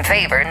grace and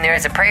favor. And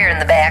there's a prayer in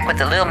the back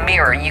with a little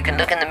mirror. You can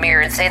look in the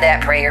mirror and say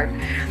that prayer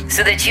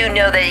so that you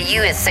know that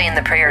you is saying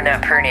the prayer,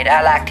 not Perniad.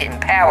 I like to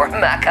empower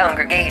my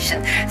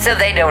congregation so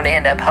they don't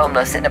end up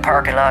homeless in the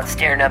parking lot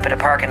staring up at a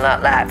parking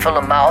lot light full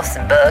of moths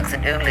and bugs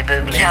and oogly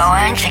booglies. So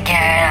once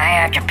again,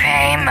 I have to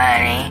pay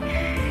money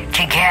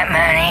to get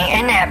money.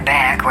 Isn't that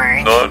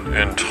backwards? Not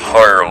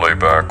entirely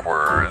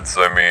backwards.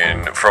 I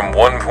mean, from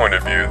one point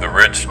of view, the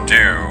rich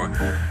do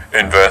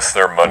invest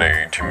their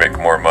money to make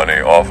more money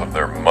off of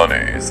their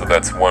money. So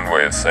that's one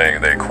way of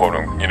saying they, quote,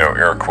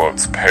 air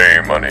quotes, pay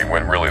money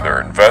when really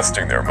they're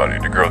investing their money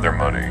to grow their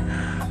money.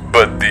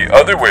 But the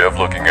other way of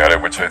looking at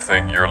it, which I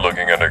think you're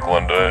looking at it,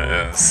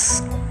 Glenda,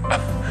 is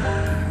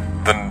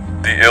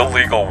the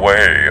illegal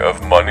way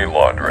of money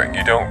laundering.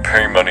 You don't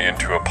pay money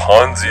into a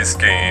Ponzi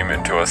scheme,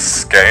 into a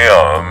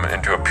scam,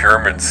 into a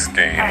pyramid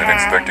scheme and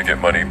expect to get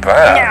money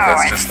back. No,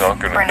 That's just not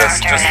gonna. we're not That's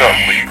doing just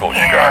that. not legal,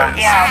 you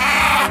guys.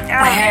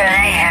 Well,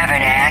 they have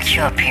an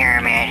actual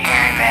pyramid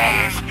here in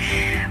Vegas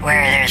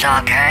where there's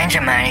all kinds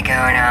of money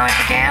going on with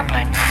the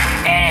gambling.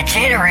 And it's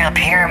in a real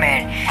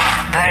pyramid,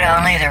 but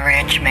only the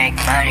rich make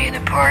money,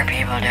 the poor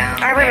people don't.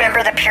 I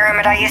remember the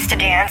pyramid. I used to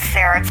dance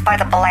there. It's by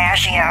the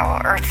Bellagio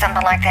or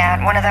something like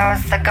that. One of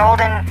those, the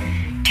Golden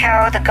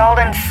Toe, the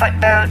Golden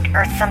Footboat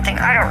or something.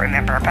 I don't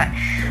remember, but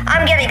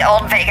I'm getting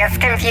old Vegas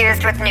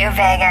confused with new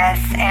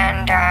Vegas,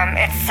 and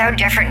it's so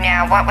different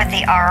now. What with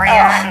the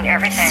Aria and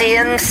everything.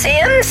 Sin.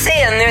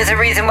 There's a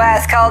reason why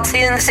it's called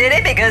Sin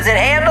City, because it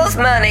handles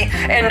money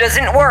and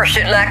doesn't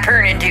worship like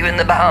Perniad do in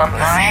the Bahamas.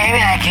 Well, maybe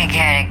I could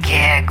get a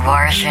gig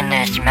washing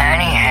this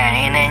money,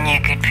 honey, and then you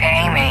could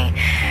pay me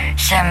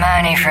some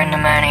money from the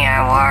money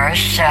I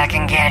wash so I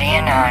can get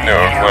in on it.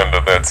 No, you know?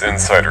 Glenda, that's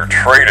insider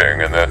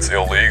trading, and that's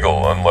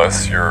illegal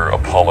unless you're a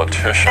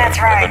politician. That's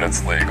right. And then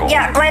it's legal.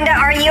 Yeah, Glenda,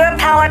 are you a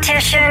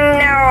politician?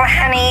 No,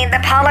 honey. The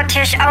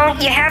politician. Oh,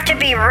 you have to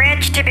be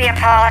rich to be a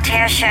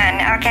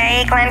politician,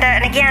 okay, Glenda?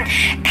 And again,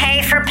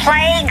 pay for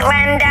play,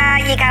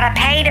 Glenda. You gotta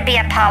pay to be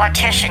a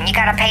politician. You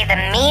gotta pay the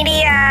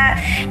media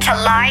to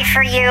lie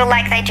for you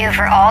like they do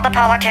for all the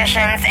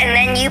politicians. And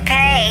then you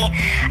pay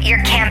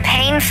your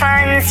campaign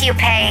funds. You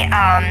pay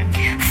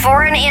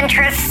foreign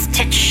interests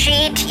to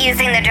cheat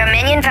using the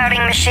Dominion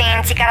voting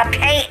machines. You gotta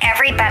pay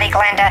everybody,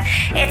 Glenda.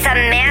 It's a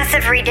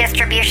massive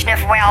redistribution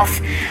of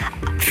wealth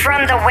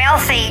from the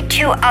wealthy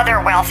to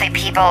other wealthy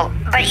people,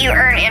 but you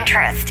earn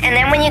interest. And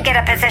then when you get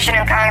a position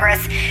in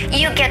Congress,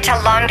 you get to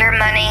launder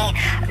money,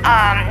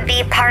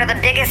 be part of the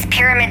biggest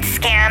pyramid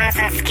scams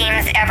and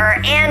schemes ever,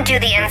 and do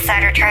the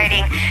insider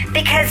trading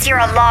because you're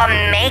a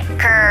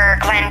lawmaker,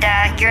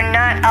 Glenda. You're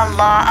not a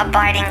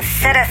law-abiding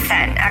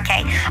citizen,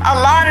 okay? A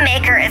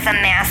lawmaker is a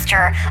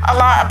master. A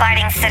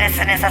law-abiding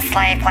citizen is a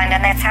slave, Glenda,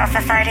 and that's how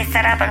society's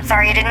set up. I'm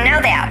sorry you didn't know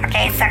that,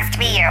 okay? Sucks to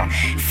be you.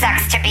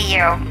 Sucks to be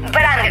you.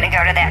 But I'm gonna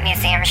go to that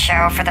museum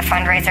show for the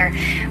fundraiser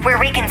where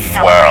we can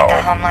celebrate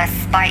the homeless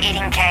by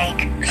eating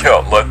cake.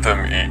 Yeah, let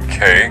them eat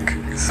cake.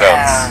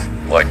 Sounds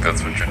like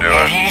that's what you're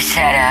If doing. you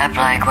set up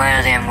like one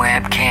of them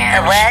webcams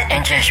A what?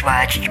 and just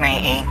watched me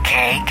eat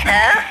cake,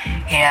 Huh?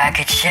 you know, I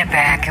could sit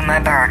back in my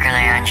Barker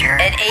Lounger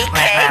And eat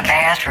with my cake?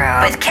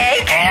 bathrobe. With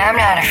cake? And I'm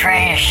not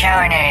afraid of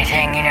showing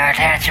anything, you know, if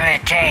that's what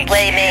it takes. What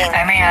do you mean?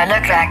 I mean, I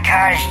look like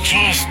cottage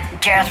cheese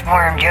just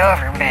warmed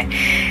over, but,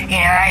 you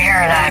know, I hear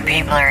a lot of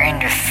people are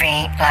into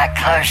feet, like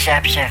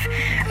close-ups of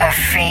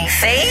feet.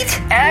 Feet?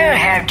 And I don't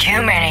have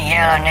too many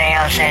yellow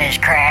nails that is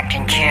cracked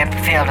and chipped,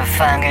 filled with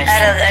fungus.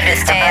 I don't and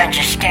understand. A bunch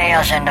of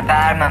scales on the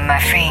bottom of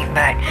my feet,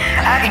 but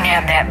I can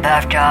have that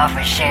buffed off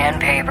with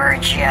sandpaper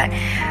and shit.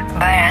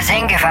 But I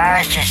think if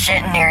I was just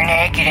sitting there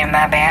naked in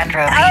my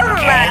bathrobe Oh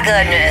eating my cake,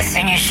 goodness.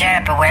 and you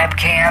set up a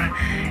webcam,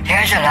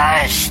 there's a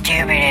lot of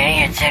stupid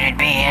idiots that'd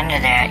be into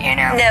that, you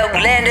know. No,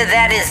 Glenda,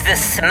 that is the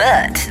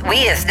smut.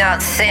 We is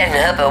not setting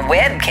up a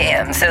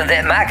webcam so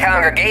that my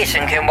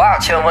congregation can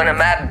watch on one of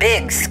my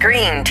big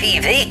screen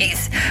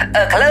TVs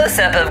a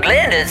close-up of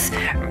Glenda's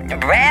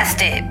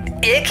rasty,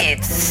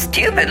 icky,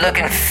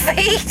 stupid-looking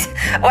feet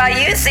while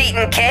you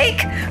eating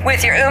cake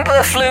with your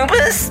Oompa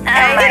Floompas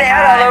hanging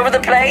out all over the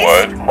place.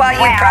 What? While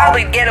you Wow.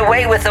 probably get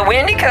away with the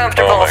windy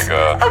comfortables. Oh, my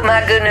God. Oh,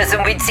 my goodness,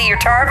 and we'd see your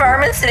tar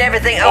varmints and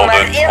everything. Hold oh, my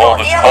it, hold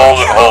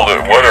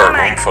it. What are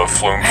Oompa What the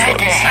Floompas?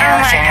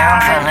 hell's my an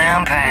God. Oompa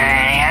Loompa,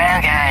 honey? I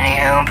don't got any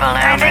Oompa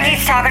I think Loompas.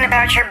 he's talking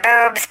about your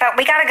boobs, but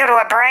we gotta go to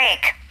a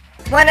break.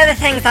 One of the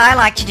things I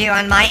like to do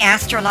on my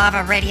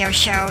Astrolava radio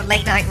show,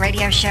 late night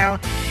radio show,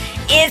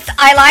 is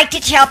I like to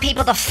tell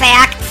people the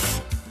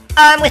facts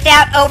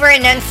without over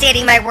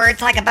enunciating my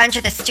words like a bunch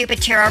of the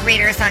stupid tarot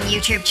readers on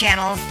YouTube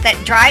channels that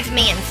drives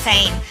me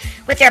insane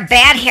with their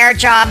bad hair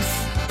jobs,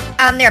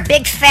 their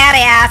big fat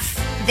ass,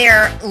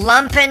 their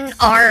lumpen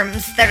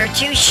arms that are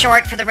too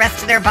short for the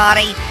rest of their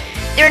body,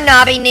 their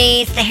knobby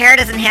knees, the hair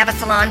doesn't have a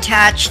salon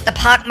touch, the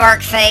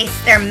pockmarked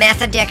face, their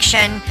meth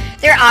addiction,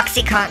 their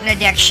OxyContin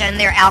addiction,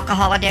 their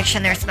alcohol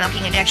addiction, their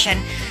smoking addiction.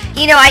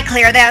 You know, I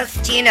clear those.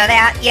 Do you know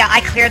that? Yeah,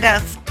 I clear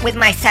those with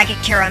my psychic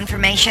tarot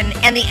information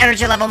and the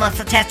energy level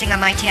muscle testing on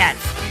my tits.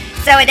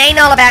 So it ain't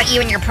all about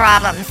you and your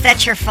problems.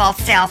 That's your false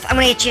self. I'm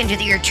going to get you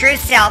into your true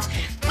self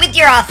with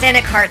your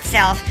authentic heart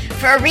self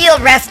for a real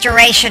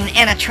restoration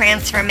and a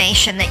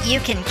transformation that you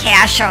can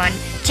cash on.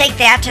 Take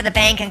that to the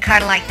bank and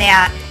cuddle like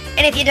that.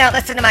 And if you don't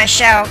listen to my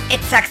show,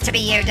 it sucks to be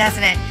you,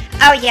 doesn't it?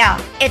 Oh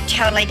yeah, it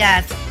totally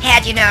does.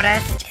 Had you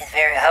noticed? His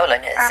very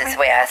holiness is the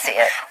way I see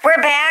it. We're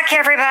back,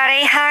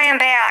 everybody. Hi, I'm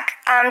back.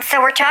 So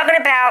we're talking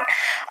about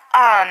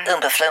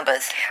Oompa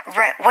Floompas.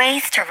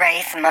 ways to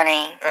raise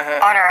money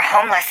on our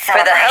homeless For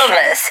the celebration.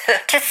 homeless.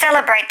 To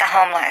celebrate the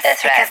homeless.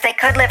 That's right. Because they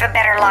could live a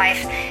better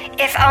life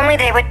if only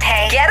they would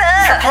pay Get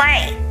for up!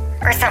 play.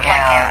 Or something like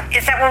Yeah. that.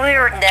 Is that what we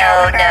were talking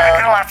No. about? I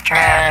kind of lost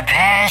track. The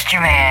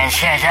pastor man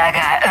says I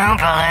got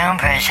Oompa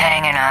Loompas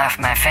hanging off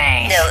my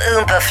face. No,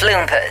 Oompa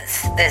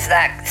Floompas. There's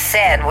like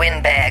sad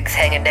windbags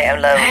hanging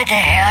down low. What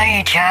the hell are you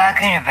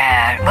talking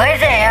about?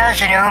 What the hell's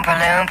an Oompa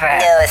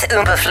Loompa? No, it's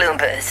Oompa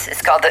Floompas.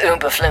 It's called the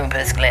Oompa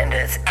Floompas, Glenda.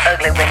 It's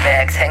ugly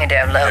windbags hanging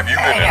down low. Have you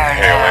been I don't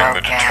inhaling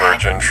the know, God.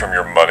 detergent from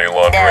your money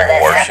laundering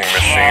that's washing not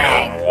machine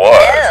kidding. or what?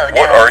 No,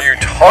 What no. are you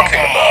What the talking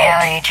hell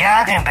about? are you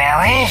talking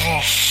about? What is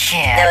this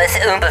shit? No, it's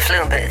Oompa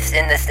Floompas,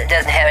 and this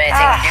doesn't have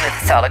anything to do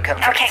with solid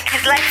comfort. Okay,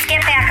 because let's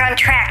get back on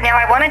track. Now,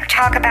 I want to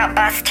talk about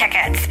bus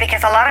tickets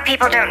because a lot of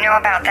people don't know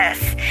about this.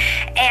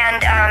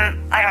 And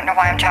I don't know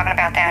why I'm talking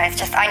about that. It's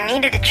just I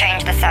needed to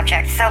change the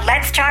subject. So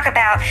let's talk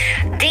about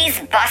these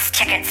bus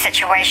ticket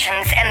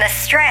situations and the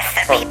stress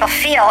that people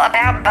feel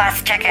about bus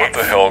What tickets.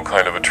 the hell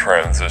kind of a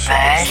transition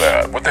was Bus?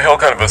 that? What the hell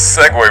kind of a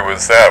segue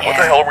was that? What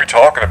the Yeah. hell are we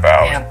talking You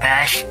about? know,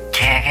 bus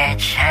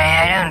tickets.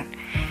 I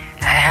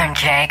don't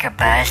take a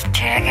bus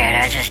ticket.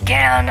 I just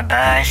get on the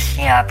bus,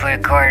 you know, I put a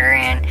quarter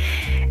in,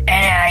 and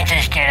then I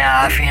just get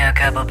off, you know, a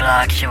couple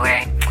blocks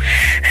away.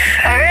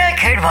 I really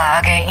could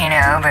walk it, you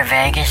know, but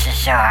Vegas is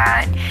so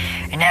hot.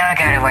 And now I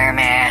gotta wear a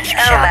mask,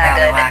 Oh, so my I'll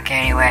probably goodness. walk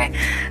anyway.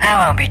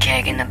 I won't be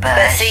taking the bus.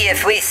 But see,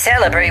 if we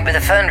celebrate with a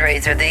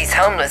fundraiser these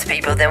homeless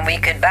people, then we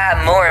could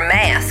buy more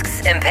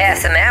masks and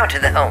pass them out to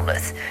the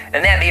homeless.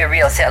 And that'd be a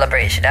real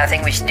celebration. I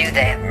think we should do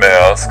that.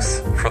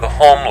 Masks for the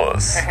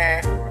homeless.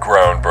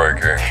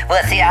 groundbreaking.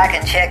 Well, see, I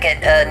can check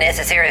at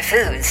Necessary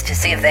Foods to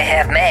see if they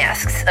have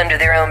masks under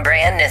their own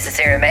brand,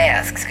 Necessary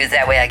Masks, because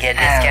that way I get a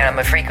discount. I'm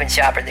a frequent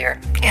shopper there.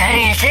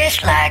 And is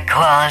this like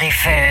Quality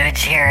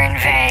Foods here in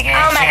Vegas?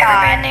 Oh my you ever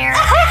God. been there?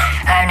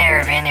 I've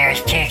never been there.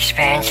 It's too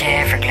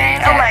expensive for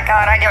Glenda. Oh my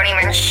God, I don't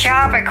even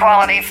shop at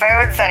Quality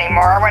Foods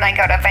anymore when I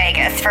go to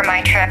Vegas for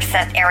my trips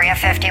at Area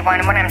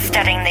 51 when I'm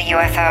studying the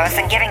UFOs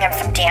and giving them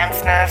some dance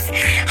moves.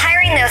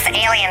 Hiring those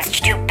aliens to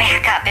do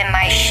backup in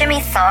my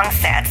shimmy song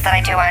sets that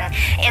I do on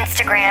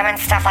Instagram and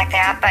stuff like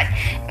that. But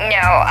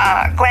no,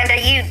 Glenda,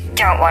 you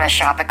don't want to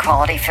shop at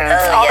Quality Foods.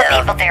 All the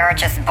people there are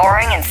just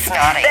boring and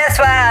snotty. That's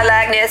why I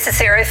like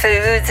Necessary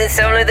Foods. It's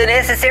only the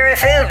necessary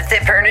foods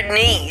that Pernod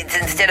needs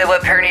instead of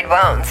what Pernod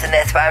wants. And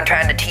that's why I'm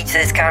trying to teach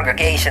this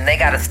congregation. They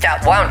gotta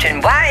stop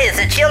wanting. Why is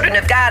the children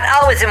of God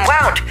always in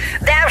want?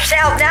 Thou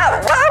shalt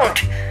not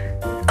want.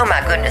 Oh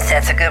my goodness,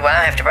 that's a good one.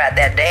 I have to write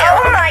that down.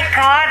 Oh my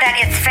God,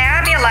 that is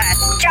fabulous.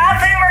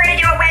 Jocelyn, we're going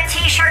to do a wet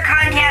t-shirt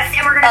contest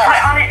and we're going to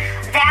put on it,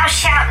 thou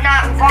shalt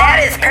not want.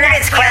 That is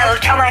Pernod's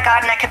quote. Oh my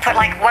God, and I could put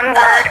like one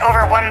word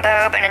over one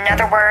boob and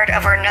another word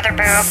over another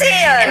boob. Sin.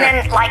 And then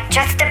like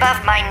just above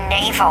my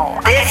navel.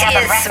 This I could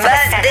have is the rest of the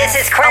smut. sentence. This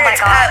is Oh my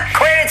Quernet's God.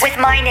 Quernet's- With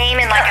my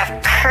name in like a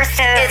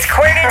cursive It's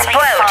Quernet's curly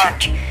quote.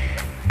 font.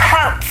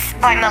 Quotes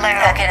by Malou.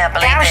 I cannot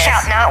believe Thou this.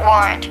 shalt not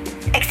want.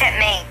 Except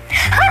me.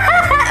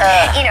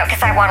 You know,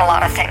 because I want a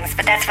lot of things,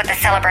 but that's what the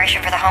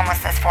celebration for the homeless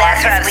is for.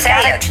 That's what I'm We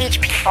gotta saying.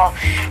 teach people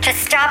to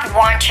stop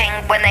wanting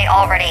when they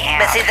already have.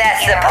 But see,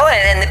 that's you the know?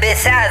 point. And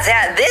besides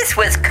that, this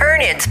was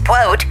Kernod's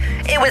quote.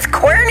 It was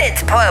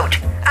Quernod's quote.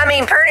 I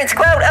mean, Pernod's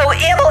quote. Oh,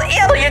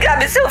 Emil, you got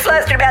me so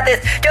flustered about this.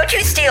 Don't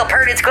you steal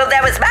Pernod's quote.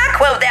 That was my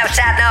quote, thou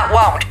shalt not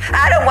want.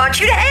 I don't want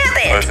you to have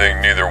I it.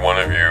 think neither one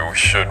of you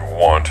should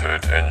want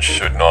it and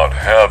should not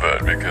have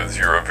it because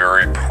you're a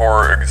very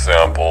poor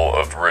example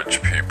of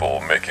rich people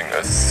making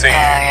a scene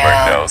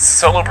right now,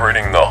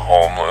 celebrating the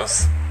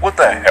homeless. What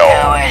the Oh,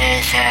 hell? what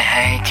is that?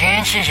 Hey,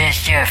 can't you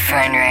just do a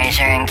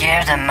fundraiser and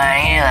give the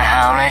money to the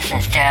homeless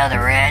instead of the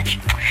rich?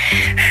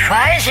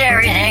 Why does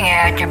everything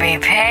have to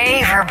be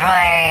pay for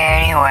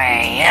play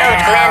anyway? You Oh,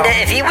 know? Glenda,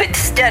 if you would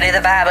study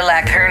the Bible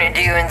like Pernod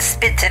do and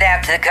spits it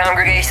out to the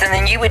congregation,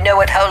 then you would know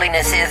what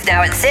holiness is.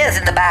 Now, it says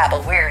in the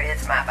Bible, where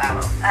is my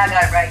Bible? I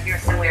got it right here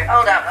somewhere.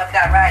 Hold on, I've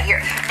got it right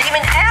here.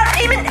 Demon out,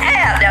 demon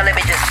out. Now, let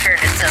me just turn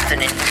to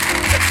something and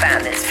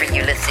find this for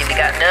you. Let's see, we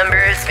got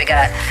Numbers, we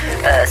got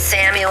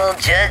Samuel,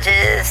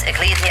 Judges,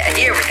 Ecclesia.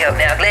 Here we go.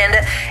 Now,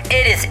 Glenda,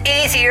 it is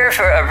easier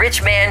for a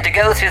rich man to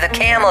go through the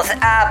camel's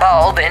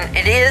eyeball than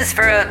it is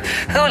for a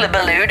hula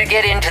baloo to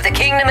get into the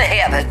kingdom of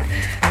heaven.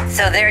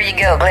 So there you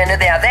go, Glenda.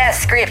 Now, that's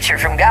scripture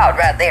from God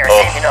right there. A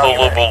saving all your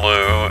money.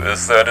 hullabaloo,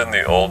 is that in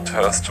the Old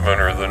Testament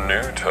or the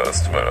New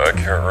Testament? I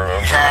can't remember.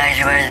 Besides,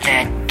 was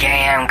that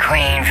damn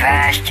Queen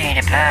Vashti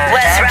deposed?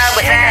 What's I'm wrong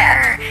with sick of that?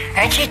 her.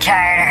 Aren't you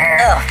tired of her?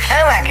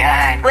 Oh. my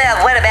God.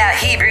 Well, what about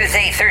Hebrews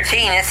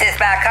 8:13? It says,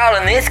 by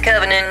calling this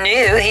covenant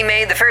new, he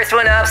made the first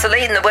one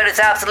obsolete, and the what is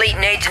obsolete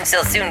in age and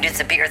shall soon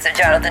disappear. So,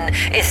 Jonathan,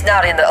 it's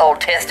not in the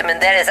Old Testament.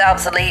 That is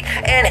obsolete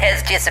and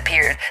has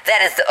disappeared.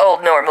 That is the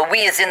old normal. We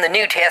is in the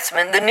New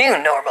Testament, the new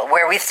normal,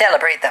 where we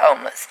celebrate the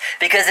homeless.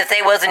 Because if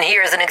they wasn't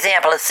here as an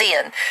example of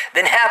sin,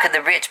 then how could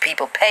the rich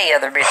people pay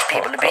other rich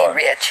people to be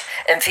rich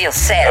and feel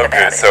sad Okay,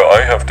 about it? so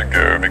I have to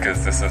go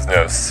because this is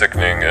now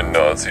sickening and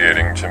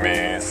nauseating to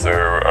me. So,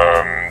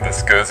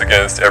 this goes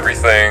against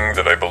everything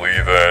that I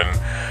believe in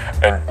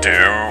and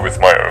do with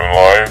my own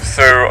life.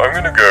 So, I'm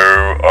gonna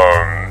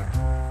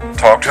go,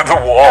 talk to the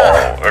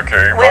wall.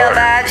 Okay, Well,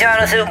 bye. bye,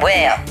 Jonathan.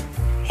 Well,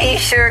 he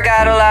sure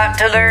got a lot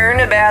to learn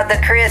about the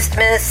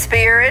Christmas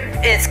spirit.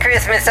 It's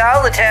Christmas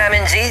all the time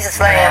in Jesus'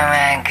 Oh land.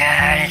 my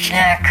God, it's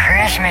not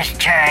Christmas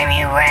time,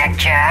 you whack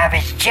job.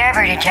 It's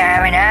Jeopardy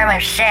time, and I'm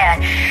upset.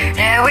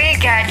 Now we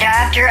got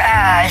Dr.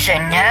 Oz,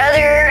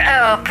 another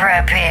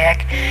Oprah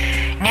pick,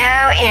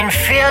 now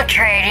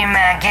infiltrating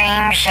my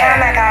game shows. Oh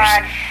my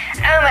God.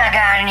 Oh my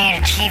God, I need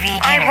a TV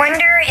dinner. I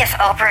wonder if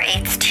Oprah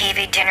eats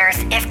TV dinners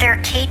if they're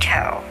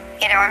keto.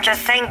 You know, I'm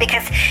just saying,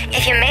 because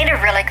if you made a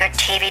really good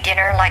TV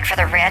dinner, like for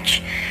the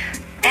rich,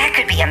 that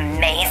could be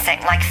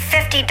amazing. Like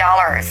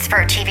 $50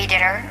 for a TV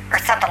dinner or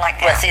something like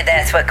Well, that. see,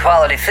 that's what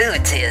Quality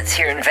Foods is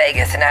here in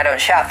Vegas, and I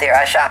don't shop there.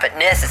 I shop at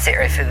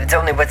Necessary Foods,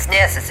 only what's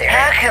necessary.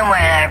 How come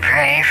when I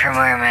pray for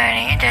more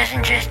money, it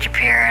doesn't just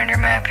appear under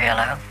my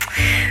pillow?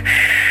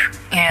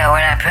 You know,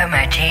 when I put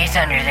my teeth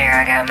under there,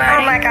 I got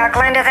money. Oh my God,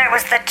 Glenda, that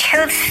was the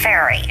Tooth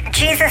Fairy.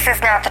 Jesus is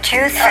not the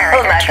Tooth Fairy.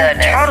 Oh, my They're two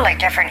goodness. totally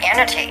different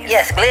entities.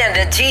 Yes,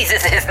 Glenda,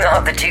 Jesus is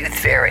not the Tooth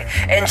Fairy,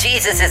 and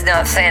Jesus is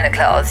not Santa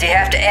Claus. You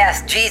have to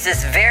ask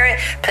Jesus very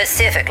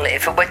specifically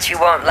for what you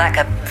want, like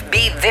a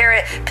be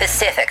very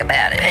Pacific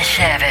about it.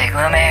 Pacific.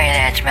 Well, maybe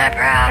that's my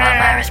problem.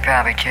 I was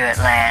probably too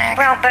Atlantic.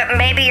 Well, but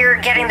maybe you're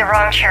getting the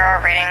wrong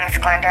tarot readings,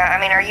 Glenda. I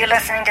mean, are you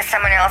listening to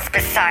someone else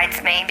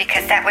besides me?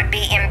 Because that would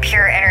be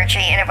impure energy,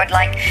 and it would,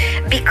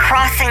 be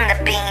crossing the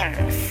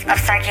beams of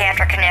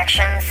psychiatric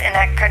connections, and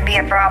that could be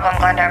a problem,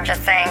 Glenda, I'm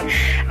just saying.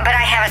 But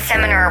I have a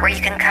seminar where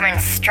you can come and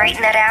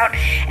straighten that out,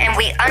 and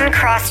we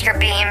uncross your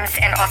beams,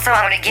 and also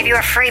I'm going to give you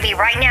a freebie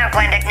right now,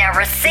 Glenda. Now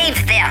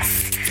receive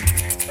this.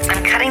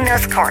 I'm cutting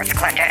those cords,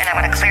 Glenda, and I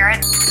want to clear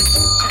it.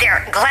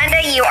 There,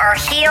 Glenda, you are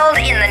healed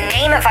in the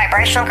name of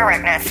vibrational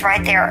correctness,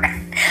 right there.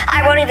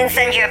 I won't even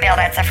send you a bill,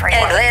 that's a free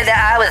And one. Glenda,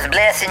 I was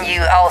blessing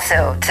you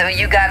also, so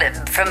you got it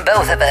from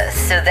both of us,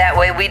 so that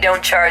way we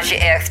don't charge you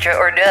extra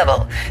or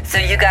double. So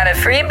you got a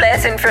free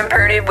blessing from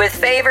Purdy with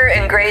favor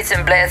and grace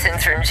and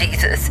blessings from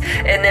Jesus.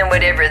 And then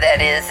whatever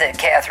that is that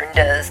Catherine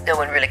does, no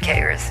one really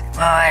cares.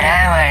 Well, what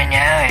I want to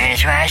know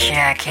is why should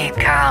I keep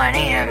calling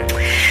in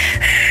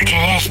to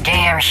this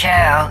damn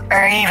show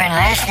or even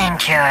listening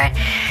to it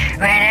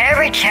when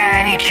every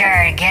time you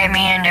try to get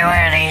me into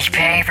one of these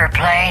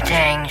pay-for-play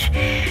things,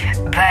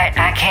 but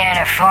I can't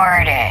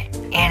afford it,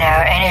 and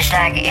it's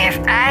like if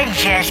I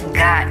just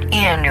got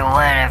into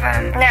one of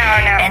them No.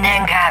 and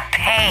then got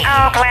paid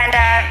Oh,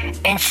 Glenda.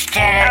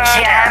 instead of, Oh,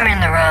 see, no. I'm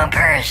in the wrong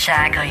per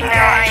cycle, you No,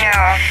 guys. I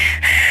know.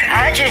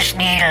 I just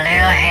need a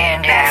little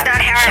handout That's not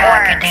how it so I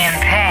can works. then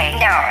pay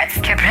No, it's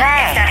to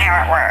play. not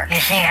how it works.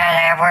 You see how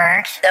that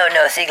works?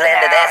 No, see,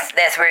 Glenda, No.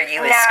 that's where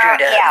you was No,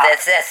 screwed up. yeah.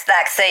 That's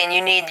like saying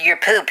you need your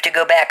poop to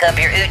go back up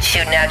your oot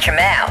shooting out your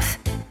mouth.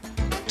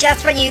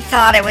 Just when you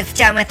thought I was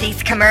done with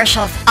these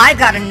commercials, I've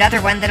got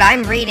another one that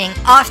I'm reading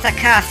off the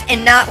cuff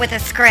and not with a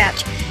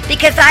script.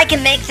 Because I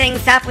can make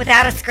things up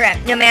without a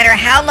script. No matter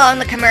how long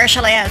the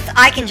commercial is,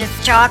 I can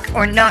just talk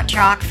or not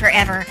talk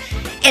forever.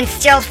 And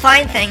still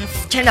find things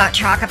to not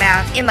talk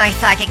about in my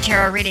psychic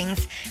tarot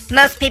readings.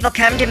 Most people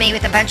come to me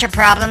with a bunch of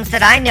problems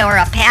that I know are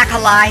a pack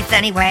of lies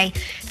anyway.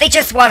 They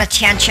just want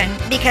attention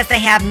because they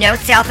have no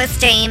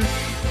self-esteem.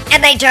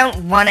 And they don't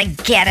want to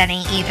get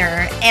any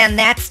either. And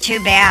that's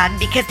too bad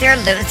because they're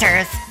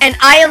losers. And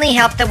I only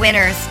help the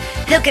winners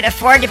who can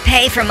afford to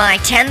pay for my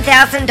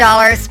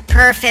 $10,000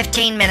 per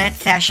 15-minute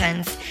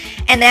sessions.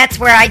 And that's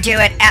where I do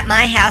it at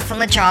my house in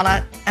La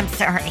Jolla. I'm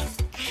sorry.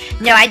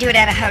 No, I do it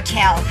at a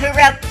hotel. Who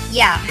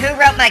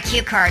wrote my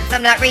cue cards?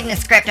 I'm not reading a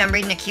script, I'm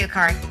reading a cue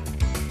card.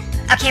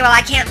 Okay, well,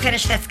 I can't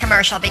finish this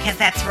commercial because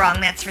that's wrong.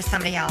 That's for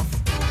somebody else.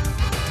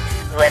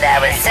 What I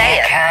was If the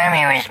saying.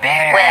 economy was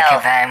better, I Well-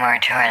 could buy more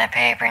toilet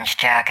paper and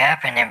stock up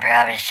and then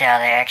probably sell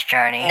the extra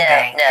on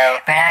eBay. No.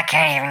 But I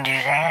can't even do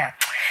that.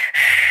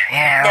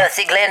 No,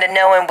 see, Glenda,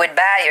 no one would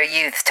buy your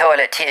youth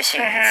toilet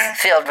tissues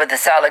filled with the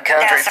solid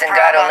comforts That's the and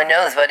God problem. only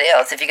knows what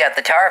else. If you got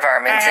the tar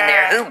varmints in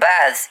there, who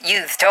buys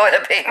youth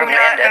toilet paper,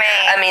 Not Glenda?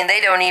 me. I mean, they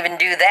don't even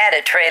do that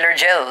at Trader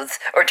Joe's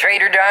or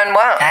Trader Don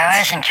Juan's. I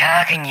wasn't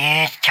talking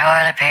used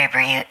toilet paper,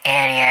 you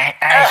idiot.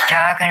 I was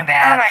talking Oh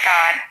about... my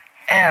God.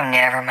 Oh,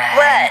 never mind.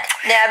 What?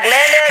 Now,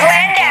 Glenda?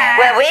 Glenda!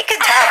 Well, we could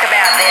talk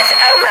about this.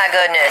 Oh, my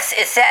goodness.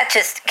 Is that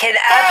just... Can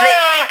I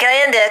please...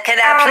 Glenda, can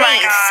I Oh, my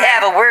please God.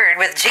 have a word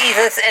with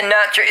Jesus and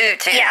not your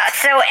ooty? Yeah,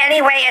 so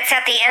anyway, it's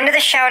at the end of the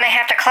show and I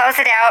have to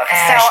close it out.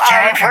 It's So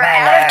time for we're my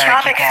out of load,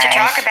 topics you to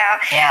guys. talk about.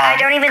 Yeah. I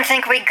don't even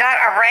think we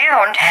got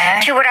around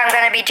Huh? to what I'm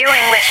going to be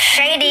doing with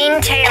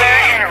Shadeen Taylor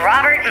and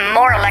Robert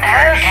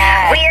Morlicker.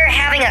 Okay. We're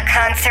having a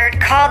concert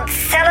called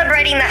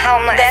Celebrating the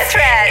Homeless. That's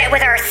right.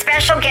 With our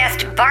special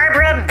guest,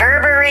 Barbara Berberine.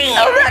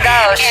 Oh, my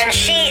gosh. And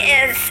she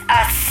is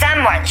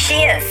someone.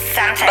 She is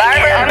something.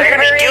 Barbara And I'm going to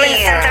be doing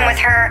Berberine. something with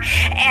her.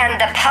 And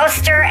the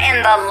poster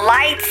and the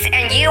lights,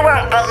 and you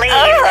won't believe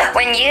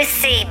when you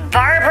see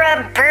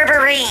Barbara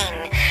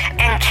Berberine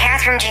and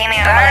Catherine Jamie.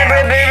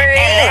 Barbara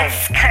Berberine. And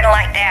it's kind of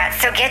like that.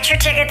 So get your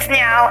tickets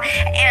now,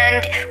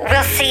 and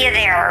we'll see you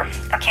there.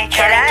 Okay,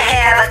 Charlie, I can you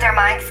have- close their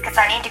mics? Because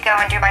I need to go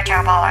and do my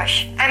toe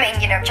polish. I mean,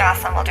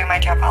 Jocelyn will do my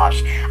toe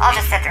polish. I'll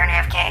just sit there and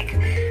have cake.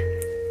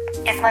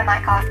 Is my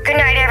mic off? Good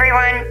night,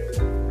 everyone.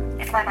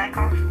 Is my mic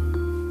off?